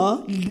 Usubira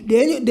inyuma.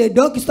 The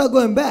donkey start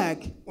going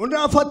back. Undi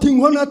afata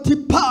inkono ati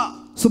pa.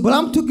 So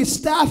Balaam took his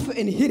staff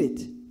and hit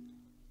it.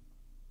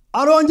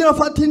 Arongera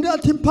afata indi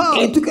ati pa.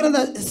 And he took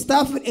another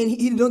staff and hit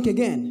the donkey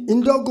again.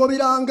 Indogobe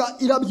iranga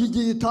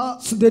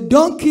irabyigita. So the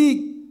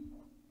donkey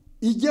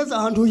igeze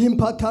ahantu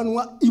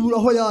himpatanwa ibura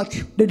aho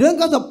yaca. The donkey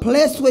got a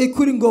place where he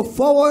couldn't go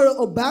forward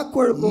or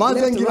backward or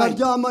left or right.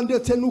 So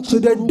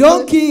the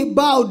donkey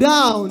bowed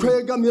down.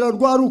 Kwegamira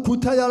rwa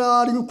rukuta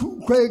yarari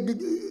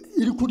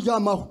iri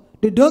kuryamaho.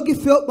 The donkey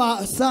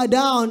fell side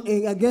down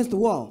against the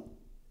wall.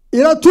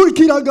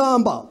 Iraturikira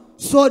gamba.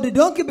 So the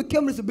donkey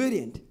became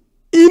disobedient.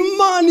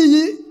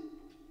 Imani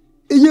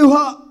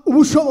iyiha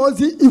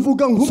ubushobozi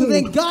ivuga nk'umuntu. So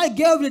then God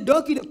gave the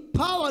donkey the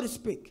power to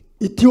speak.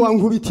 Iti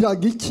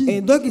wankubitiraga iki?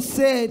 And the donkey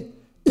said,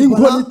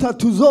 Inkoni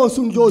itatu zose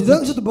the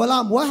donkey said to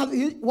Balaam, why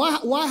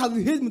have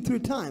you hit me 3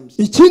 times?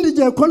 Ikindi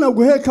gihe ko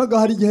naguhekaga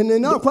hari igihe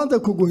nakwanze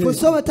kuguheka. For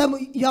some time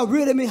you have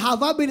rid of me,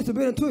 have I been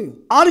disobedient to you?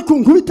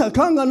 Ariko nkubita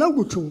kangana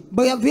gucu.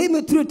 But you have hit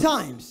me 3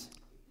 times.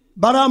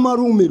 Balaam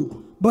arumirwa.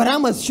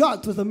 Balaam was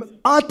shocked.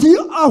 Ati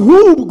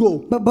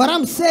ahubwo. But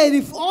Balaam said,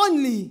 if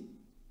only.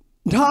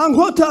 Nta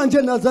nkota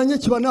nje nazanye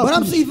kiba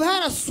Balaam said, nakwishe. if I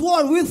had a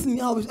sword with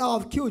me, I would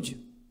have killed you.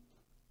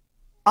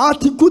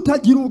 Ati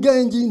kutagira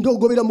ubwenge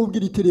indogobe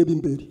iramubwira iti reba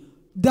imbere.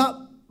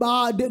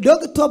 The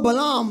donkey told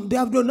Balaam, they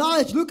have no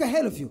knowledge, look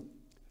ahead of you.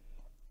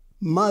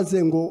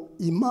 maze ngo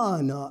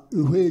imana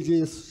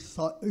ihweje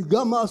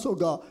amaso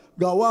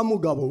ga wa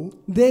mugabo.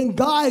 Then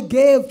God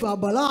gave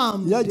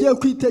Balaam yagiye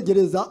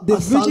kwitegereza the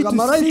vision asanga to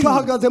marayika see.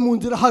 ahagaze mu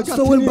nzira hagati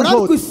So when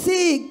Balaam could n'inkota.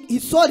 see, he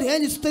saw the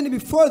angel standing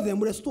before them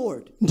with a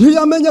sword.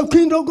 ntiyamenye ko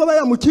indogobe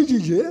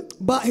yamukijije.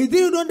 But he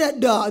didn't know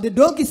that the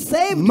donkey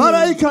saved him.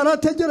 marayika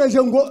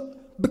arategereje ngo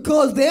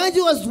Because the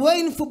angel was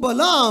waiting for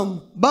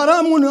Balaam.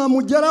 baramu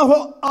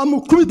namugeraho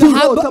amukubita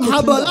inkota mu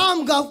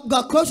Balaam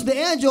got close to the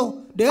angel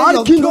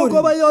ariko killed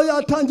indogobe him. yo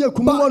yatangiye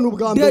kumubona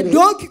ubwa But the mbere.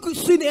 donkey could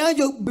see the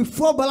angel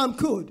before Balaam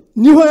could.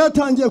 niho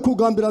yatangiye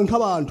kugambira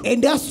nk'abantu.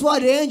 And that's why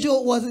the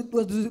angel was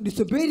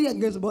disobedient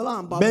against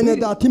Balaam. bene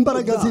data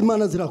imbaraga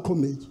z'imana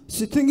zirakomeye.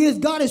 So the thing is,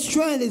 God's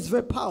strength is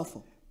very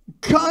powerful.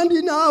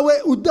 kandi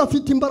nawe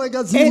udafite imbaraga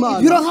And if you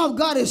z'imana don't have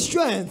God's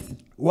strength,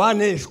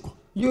 waneshwa.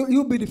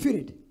 you'll be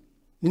defeated.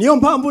 niyo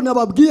mpamvu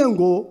nababwiye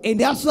ngo And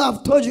that's what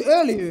I've told you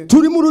earlier.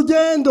 turi mu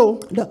rugendo.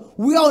 That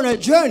we are on a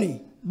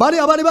journey.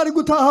 bariya bari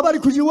gutaha bari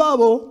kuja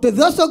iwabo.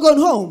 Those are going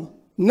home.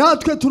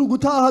 natwe turi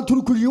gutaha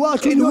turi kuja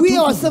iwacu. And we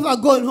ourselves are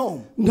going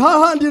home. nta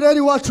handi rero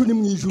iwacu ni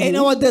mu ijuru. And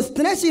our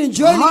destination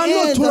journey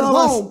hano ends at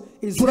home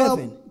is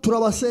heaven.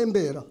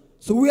 turabasembera.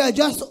 So we are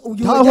just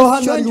ntaho hano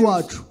ari strangers.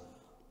 iwacu.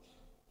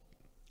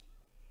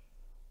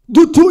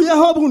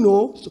 dutuyeho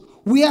buno.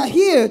 We are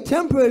here,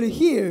 temporarily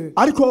here.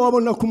 ariko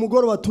wabona ku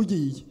mugoroba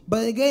tugiye.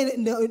 But again,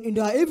 in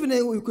the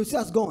evening, we could see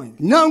us going.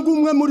 nangwa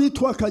umwe muri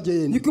twe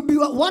akagenda. You could be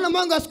one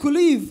among us could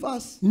leave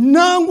us.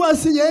 nangwa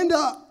si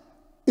yenda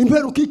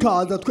imperuka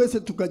ikaza twese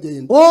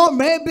tukagenda. Or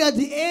maybe at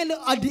the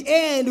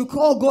end, we could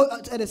all go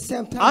at the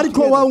same time.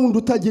 ariko wa wundi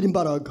utagira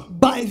imbaraga.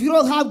 But if you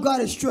don't have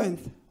God's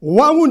strength,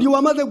 wa wundi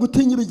wamaze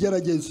gutinya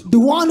ibigeragezo. the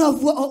one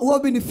who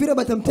have been defeated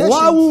by temptation,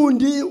 wa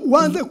wundi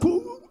wanze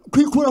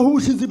kwikuraho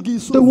ubushizi the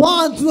bw'isoni.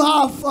 ones who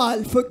have wa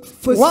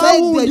forsake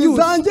their wundi youth,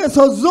 za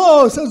ngeso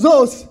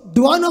zose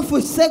the one who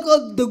forsake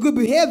all the good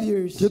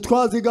behaviors,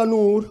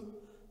 ntitwaziganura.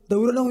 that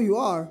we don't know who you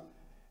are.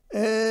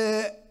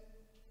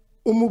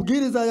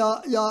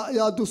 umubwiriza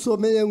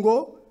yadusomeye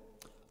ngo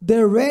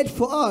They read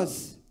for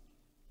us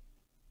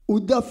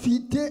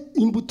udafite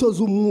imbuto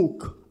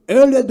z'umwuka.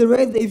 earlier. They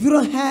read that if you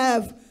don't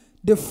have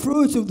the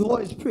fruits of the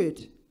Holy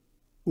Spirit,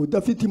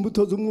 udafite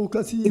imbuto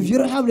z'umwuka si if you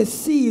don't have the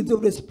seeds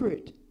of the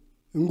Spirit,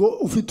 ngo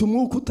ufite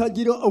umwuka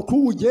utagira uko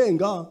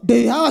uwugenga.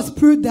 they have a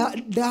spirit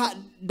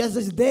that's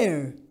just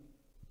there.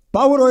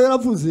 Pawulo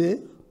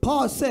yaravuze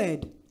Paul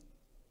said,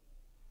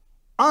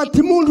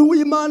 ati muntu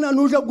w'Imana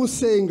nuje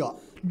gusenga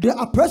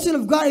a person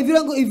of God, if you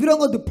don't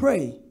go to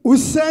pray,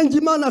 usenga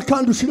Imana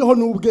kandi ushireho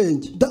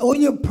n'ubwenge. that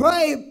when you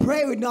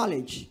pray with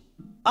knowledge.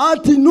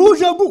 ati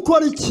nuje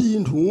gukora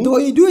ikintu That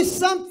when you do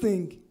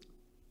something,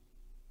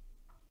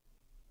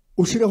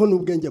 ushireho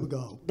n'ubwenge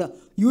bwawe. that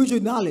use your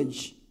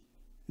knowledge,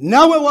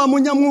 nawe wa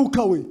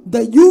munyamwuka we.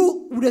 that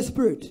you with the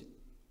Spirit.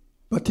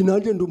 bati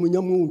nanjye ndi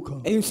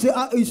umunyamwuka. And you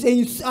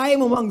say, I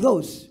am among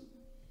those.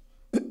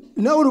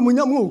 nawe uri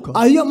umunyamwuka.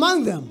 Are you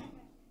among them?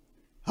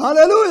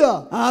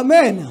 haleluya.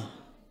 Amen.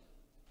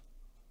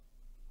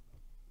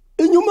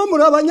 inyuma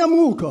muri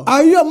abanyamwuka.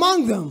 Are you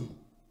among them?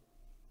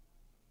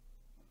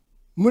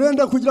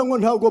 murenda kugira ngo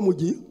ntabwo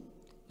mugiye.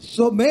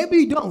 So maybe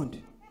you don't.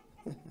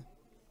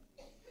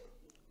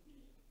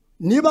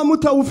 niba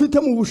mutawufite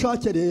mu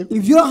bushake rero.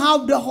 If you don't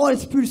have the Holy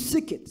Spirit,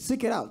 seek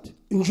it out.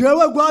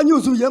 njyewe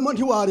rwanyuzuyemo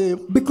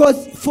ntiwareba.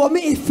 Because for me,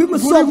 it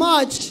feels so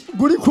much.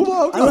 guri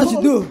kuboga. I know what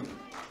to do.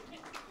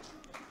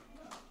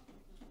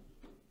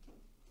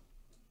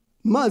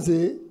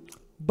 maze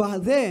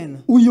But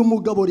then, uyu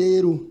mugabo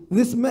rero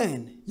this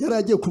man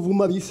yaragiye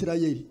kuvuma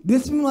abisirayeli.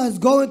 was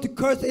going to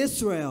curse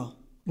Israel.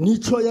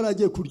 nico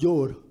yaragiye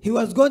kuryora. He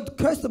was going to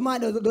curse the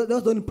man that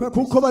was on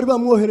purpose. kuko bari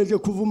bamwohereje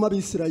kuvuma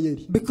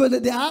abisirayeli. Because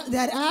they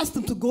had asked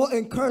him to go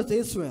and curse the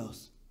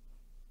Israelites.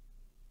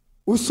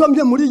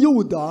 usomye muri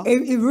yuda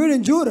If you read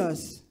in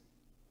Judas,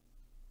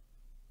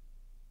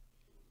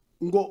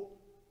 ngo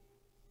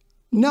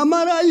na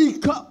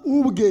marayika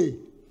ubwe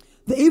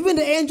even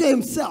the angel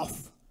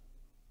himself,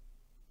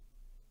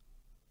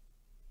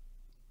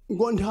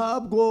 ngo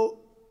ntabwo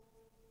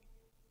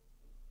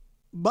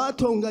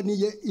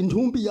batonganiye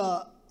intumbi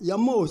ya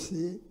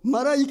Mose.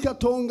 marayika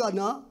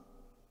atongana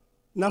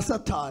na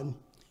Satani.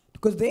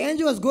 because the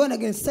angel was going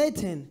against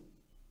Satan.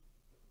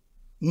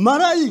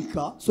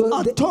 marayika So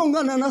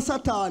atongana na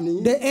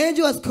Satani. The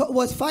angel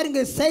was fighting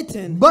against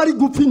Satan, bari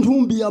gupfa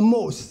intumbi ya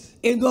Mose.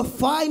 and they were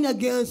fighting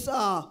against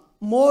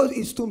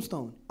Moses'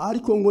 tombstone.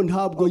 ariko ngo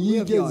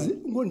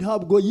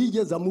ntabwo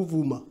yigeze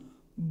amuvuma.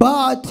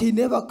 But he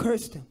never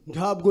cursed him.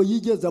 ntabwo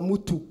yigeze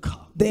amutuka.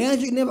 The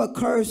angel never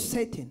cursed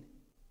Satan.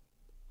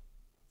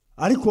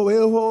 ariko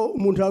weho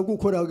umuntu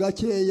agukora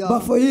gakeya.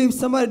 But for you, if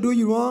somebody do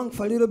you wrong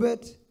for a little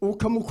bit,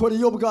 ukamukora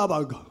iyo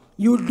bwabaga.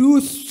 you do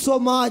so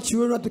much, you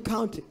will not to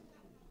count it.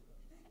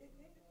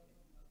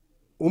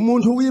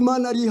 umuntu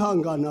w'Imana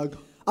arihanganaga.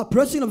 A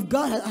person of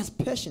God has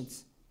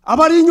patience.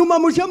 abari inyuma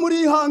muje At the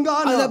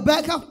murihangana.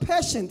 back of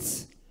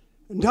patience.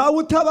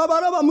 ntawe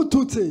utababara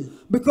bamututse.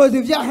 Because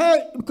if you're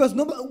hurt,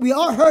 we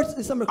are hurt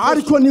in some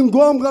occasions. ariko ni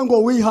ngombwa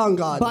ngo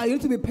wihangane. But you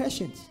need to be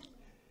patient.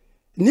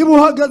 niba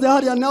uhagaze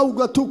hariya nawe If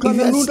ugatukana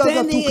you're n'undi standing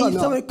and agatukana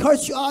someone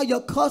curse you out,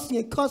 you're cursing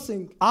and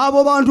cursing.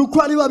 abo bantu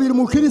uko ari babiri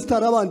mu Kristo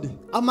arabandi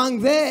Among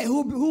there,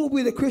 who will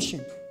be the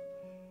Christian?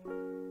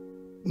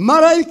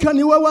 marayika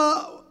niwe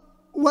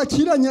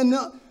wakiranye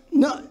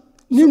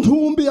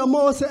n'intumbi ya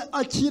Mose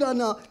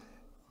akirana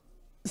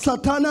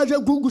Satani aje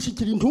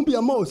gushikira intumbi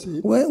ya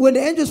Mose. When the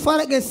angels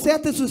fought against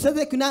Satan, so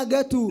Satan could not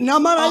get to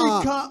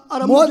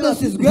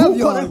Moses'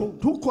 graveyard.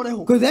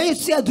 Because then you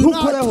see, do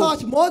not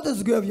touch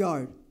Moses'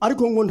 graveyard.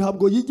 Ariko ngo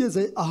ntabwo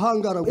yigeze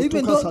ahangara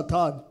gutuka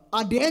Satani.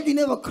 At the end, he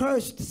never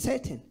cursed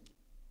Satan.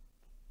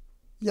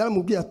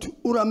 Yaramubwiye ati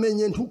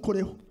uramenye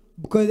ntukoreho.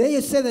 Because then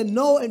you say the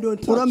no and don't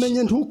touch.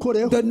 Uramenye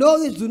ntukoreho. The no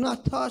is do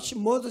not touch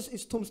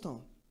Moses'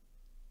 tombstone.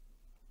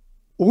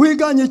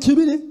 Wiganye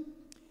kibiri.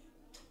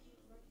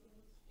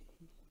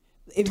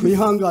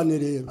 Twihangane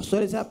rero. So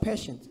let's have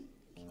patience.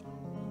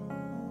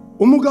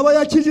 Umugabo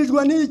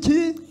yakijijwe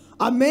n'iki?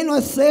 A man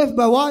was saved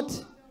by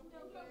what?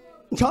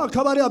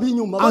 Nshaka bari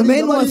abinyuma. A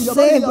man was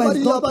saved by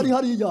his bari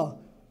hariya.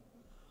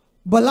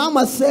 Balaam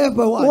was saved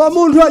by what? Uwo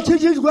muntu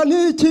yakijijwe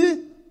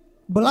n'iki?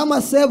 Balaam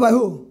was saved by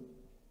who?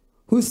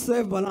 Who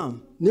saved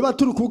Balaam? Niba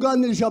turi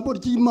kuganira ijambo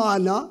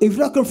ry'Imana. If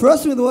you are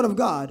conversing with the word of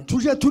God,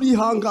 tuje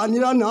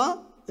turihanganirana.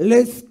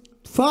 Let's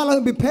follow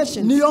and be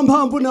patient. Niyo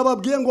mpamvu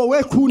nababwiye ngo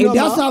we kunama. And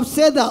that's why I've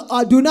said that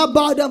I do not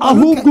bow down,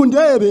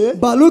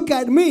 but look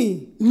at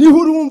me. Niho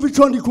urumva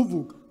ico ndi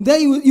kuvuga.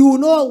 Then you will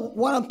know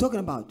what I'm talking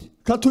about.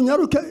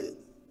 Katunyaruke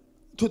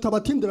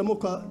tutabatindiramo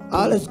kwa.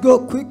 Let's go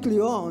quickly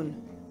on.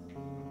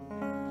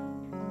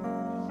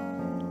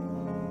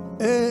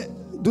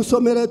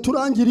 Dusomere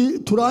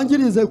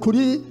turangirize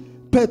kuri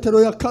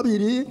Petero ya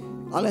kabiri.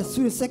 Let's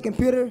read 2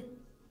 Peter.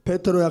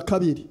 Petero ya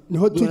kabiri.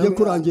 Niho tujye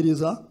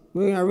kurangiriza.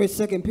 We're going to read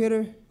 2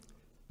 Peter.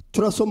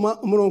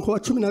 Turasoma umurongo wa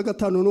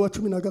 15 n'uwa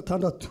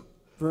 16.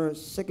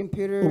 Verse 2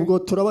 Peter. Ubwo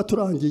turaba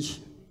turangiye.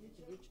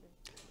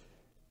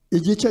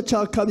 Igice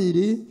cya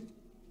kabiri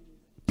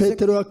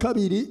Petero ya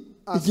kabiri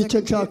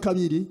igice cya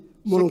kabiri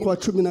umurongo wa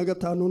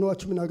 15 n'uwa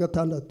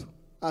 16.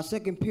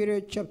 2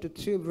 Peter chapter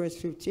 2 verse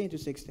 15 to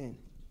 16.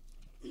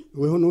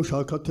 Weho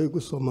nushaka te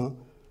gusoma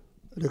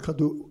reka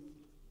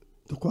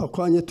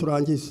dukwakwanye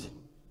turangize.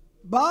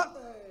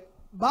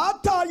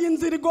 Bataye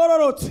inzira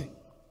igororotse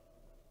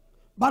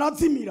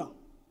barazimira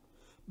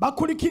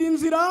bakurikira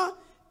inzira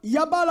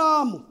ya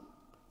Balamu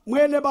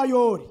mwene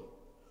Bayori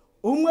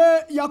umwe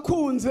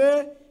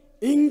yakunze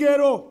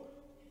ingero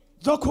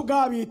zo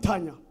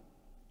kugabitanya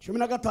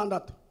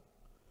 16.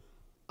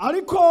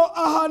 Ariko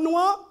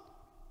ahanwa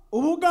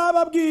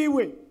ubugaba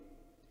bwiwe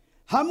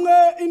hamwe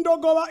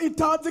indogoba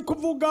itazi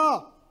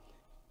kuvuga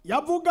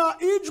yavuga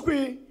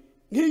ijwi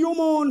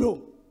nk'iy'umuntu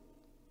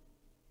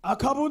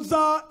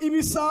akabuza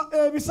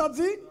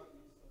ibisazi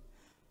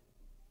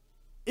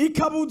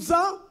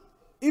ikabuza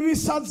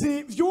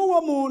ibisazi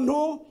by'uwo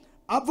muntu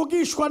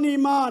avugishwa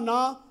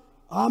n'Imana.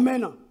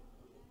 Amen.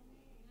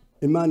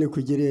 Imana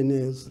ikugiriye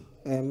neza.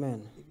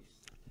 Amen.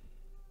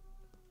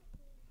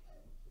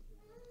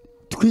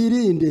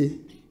 Twirinde.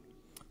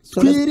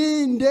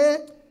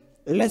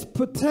 Let's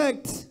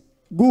protect.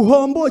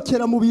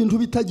 Guhombokera mu bintu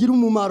bitagira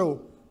umumaro.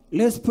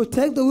 Let's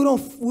protect that we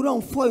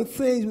don't fall in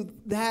things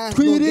that has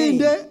no gain.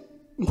 Twirinde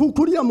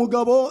nk'ukuriya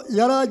mugabo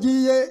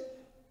yaragiye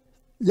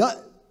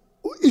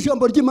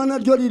ijambo ry'Imana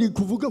ryo riri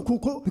kuvuga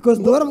kuko because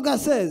the word of God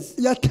says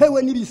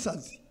yatewe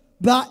n'ibisazi.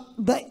 That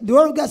the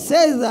word of God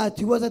says that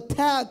he was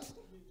attacked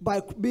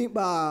by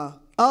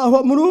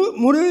aho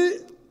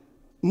muri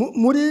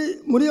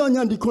yo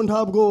nyandiko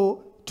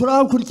ntabwo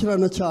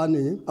turakurikirana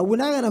cyane. We're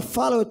not going to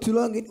follow too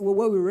long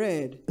what we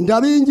read.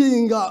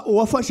 Ndabinginga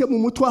uwafashe mu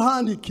mutwe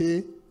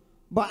handike.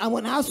 But I'm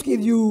going to ask if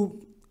you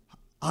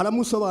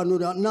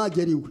haramusobanura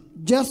nageriwe.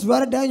 Just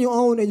write it down your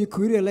own and you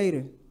can read it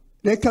later.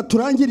 Reka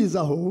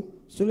turangirizaho.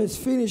 So let's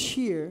finish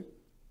here.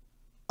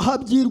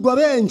 Habwirwa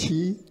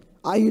benshi.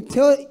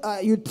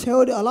 You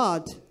tell a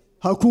lot.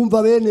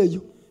 Hakumva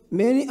beneyo.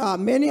 Many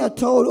are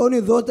told, only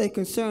those that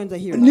concerns are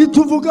here.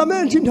 Nituvuga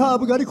menshi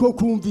ntabwo ariko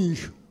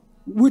kumvisha.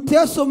 We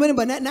tell so many,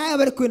 but not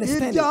everybody can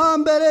understand it.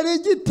 Ibyambere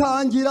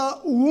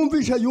rigitangira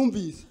uwumvisha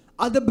yumvise.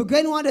 At the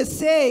beginning, when they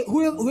say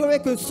whoever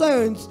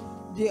concerns,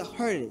 they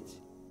heard it.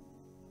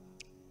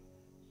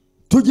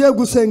 Tugiye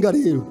gusenga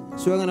rero.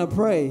 So we're going to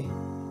pray.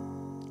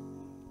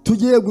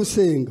 Tugiye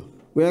gusenga.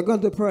 We are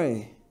going to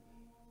pray.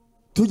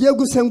 Tugiye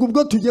gusenga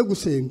ubwo tugiye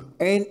gusenga.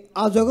 And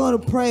as we're going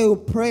to pray, we'll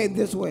pray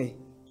this way.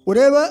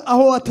 Urebe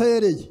aho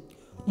watereye.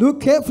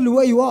 Look carefully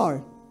where you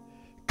are.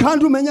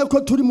 Kandi umenye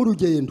ko turi mu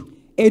rugendo.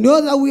 And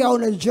know that we are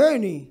on a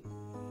journey.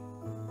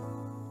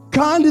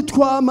 Kandi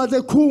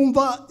twamaze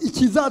kumva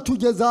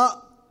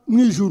ikizatugeza mu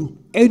ijuru.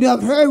 And you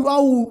have heard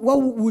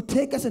what will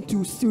take us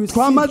into serious.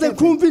 Twamaze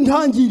kumva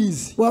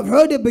intangirizi. We have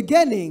heard the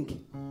beginning.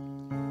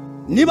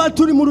 Niba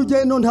turi mu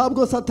rugendo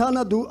ntabwo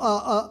Satana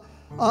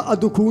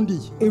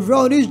adukundiye. If we're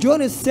on this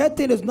journey,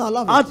 Satan is not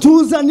loving.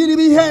 Atuzanira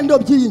ibihendo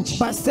byinshi.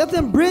 But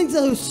Satan brings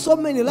us so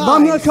many lies.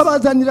 Bamwe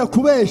akabazanira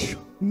kubesha.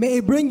 May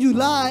it bring you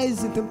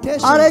lies and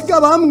temptations.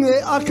 Arega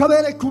bamwe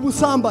akabereka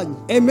ubusambanyi.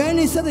 And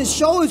many Satan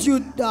shows you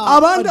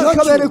abandi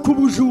akabereka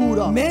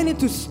ubujura. Many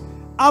to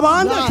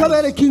abandi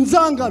akabereka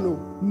inzangano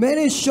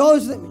Many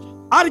shows them.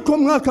 ariko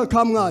mwaka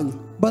kamwanya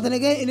But then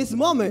again, in this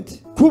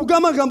moment,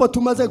 kubw'amagambo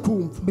tumaze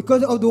kumva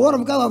because of the word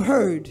of God I've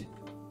heard,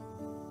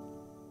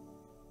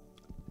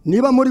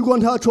 niba muri go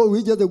ntaco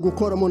wigeze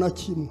gukoramo na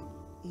kimwe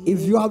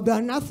if you have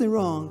done nothing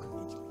wrong,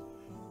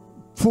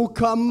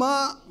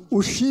 pfukama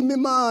ushima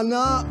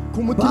Imana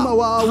ku mutima humble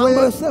wawe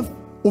yourself,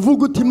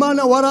 uvuga uti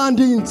Imana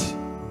warandinze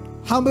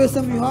humble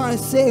yourself in your heart and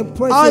say and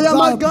praise aya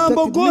God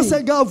magambo protected gose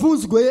me.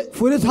 gavuzwe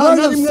For this nta word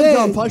na of rimwe saying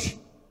byamfashe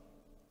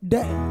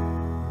that,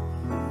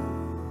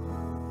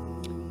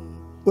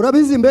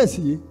 urabizi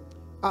mbese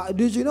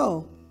did you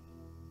know?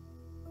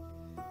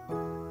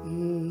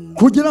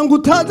 kugira ngo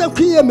utaza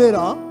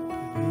kwiyemera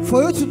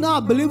For you to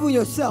not believe in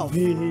yourself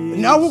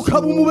nawe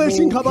ukaba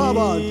umubeshi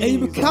nk'ababandi and you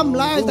become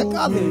liars like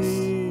others,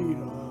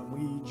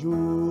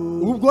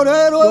 ubwo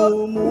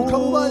rero ukaba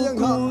ubaye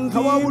nka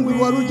wa wundi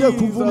wari ugiye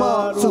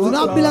kuvuma so do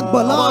not be like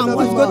Balaam who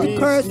was going to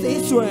curse the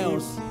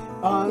Israels.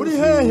 uri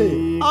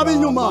hehe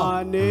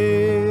ab'inyuma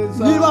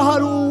niba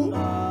hari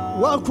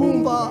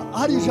wakumva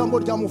hari ijambo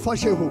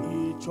ryamufasheho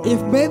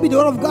If maybe the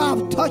word of God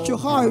have touched your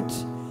heart,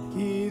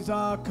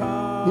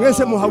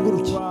 mwese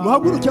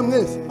muhaguruke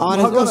mwese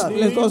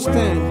let's all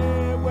stand.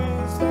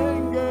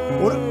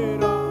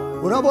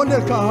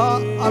 uraboneka aha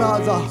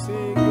araza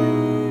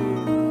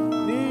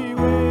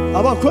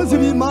abakozi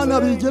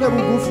b'Imana bigere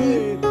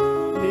bugufi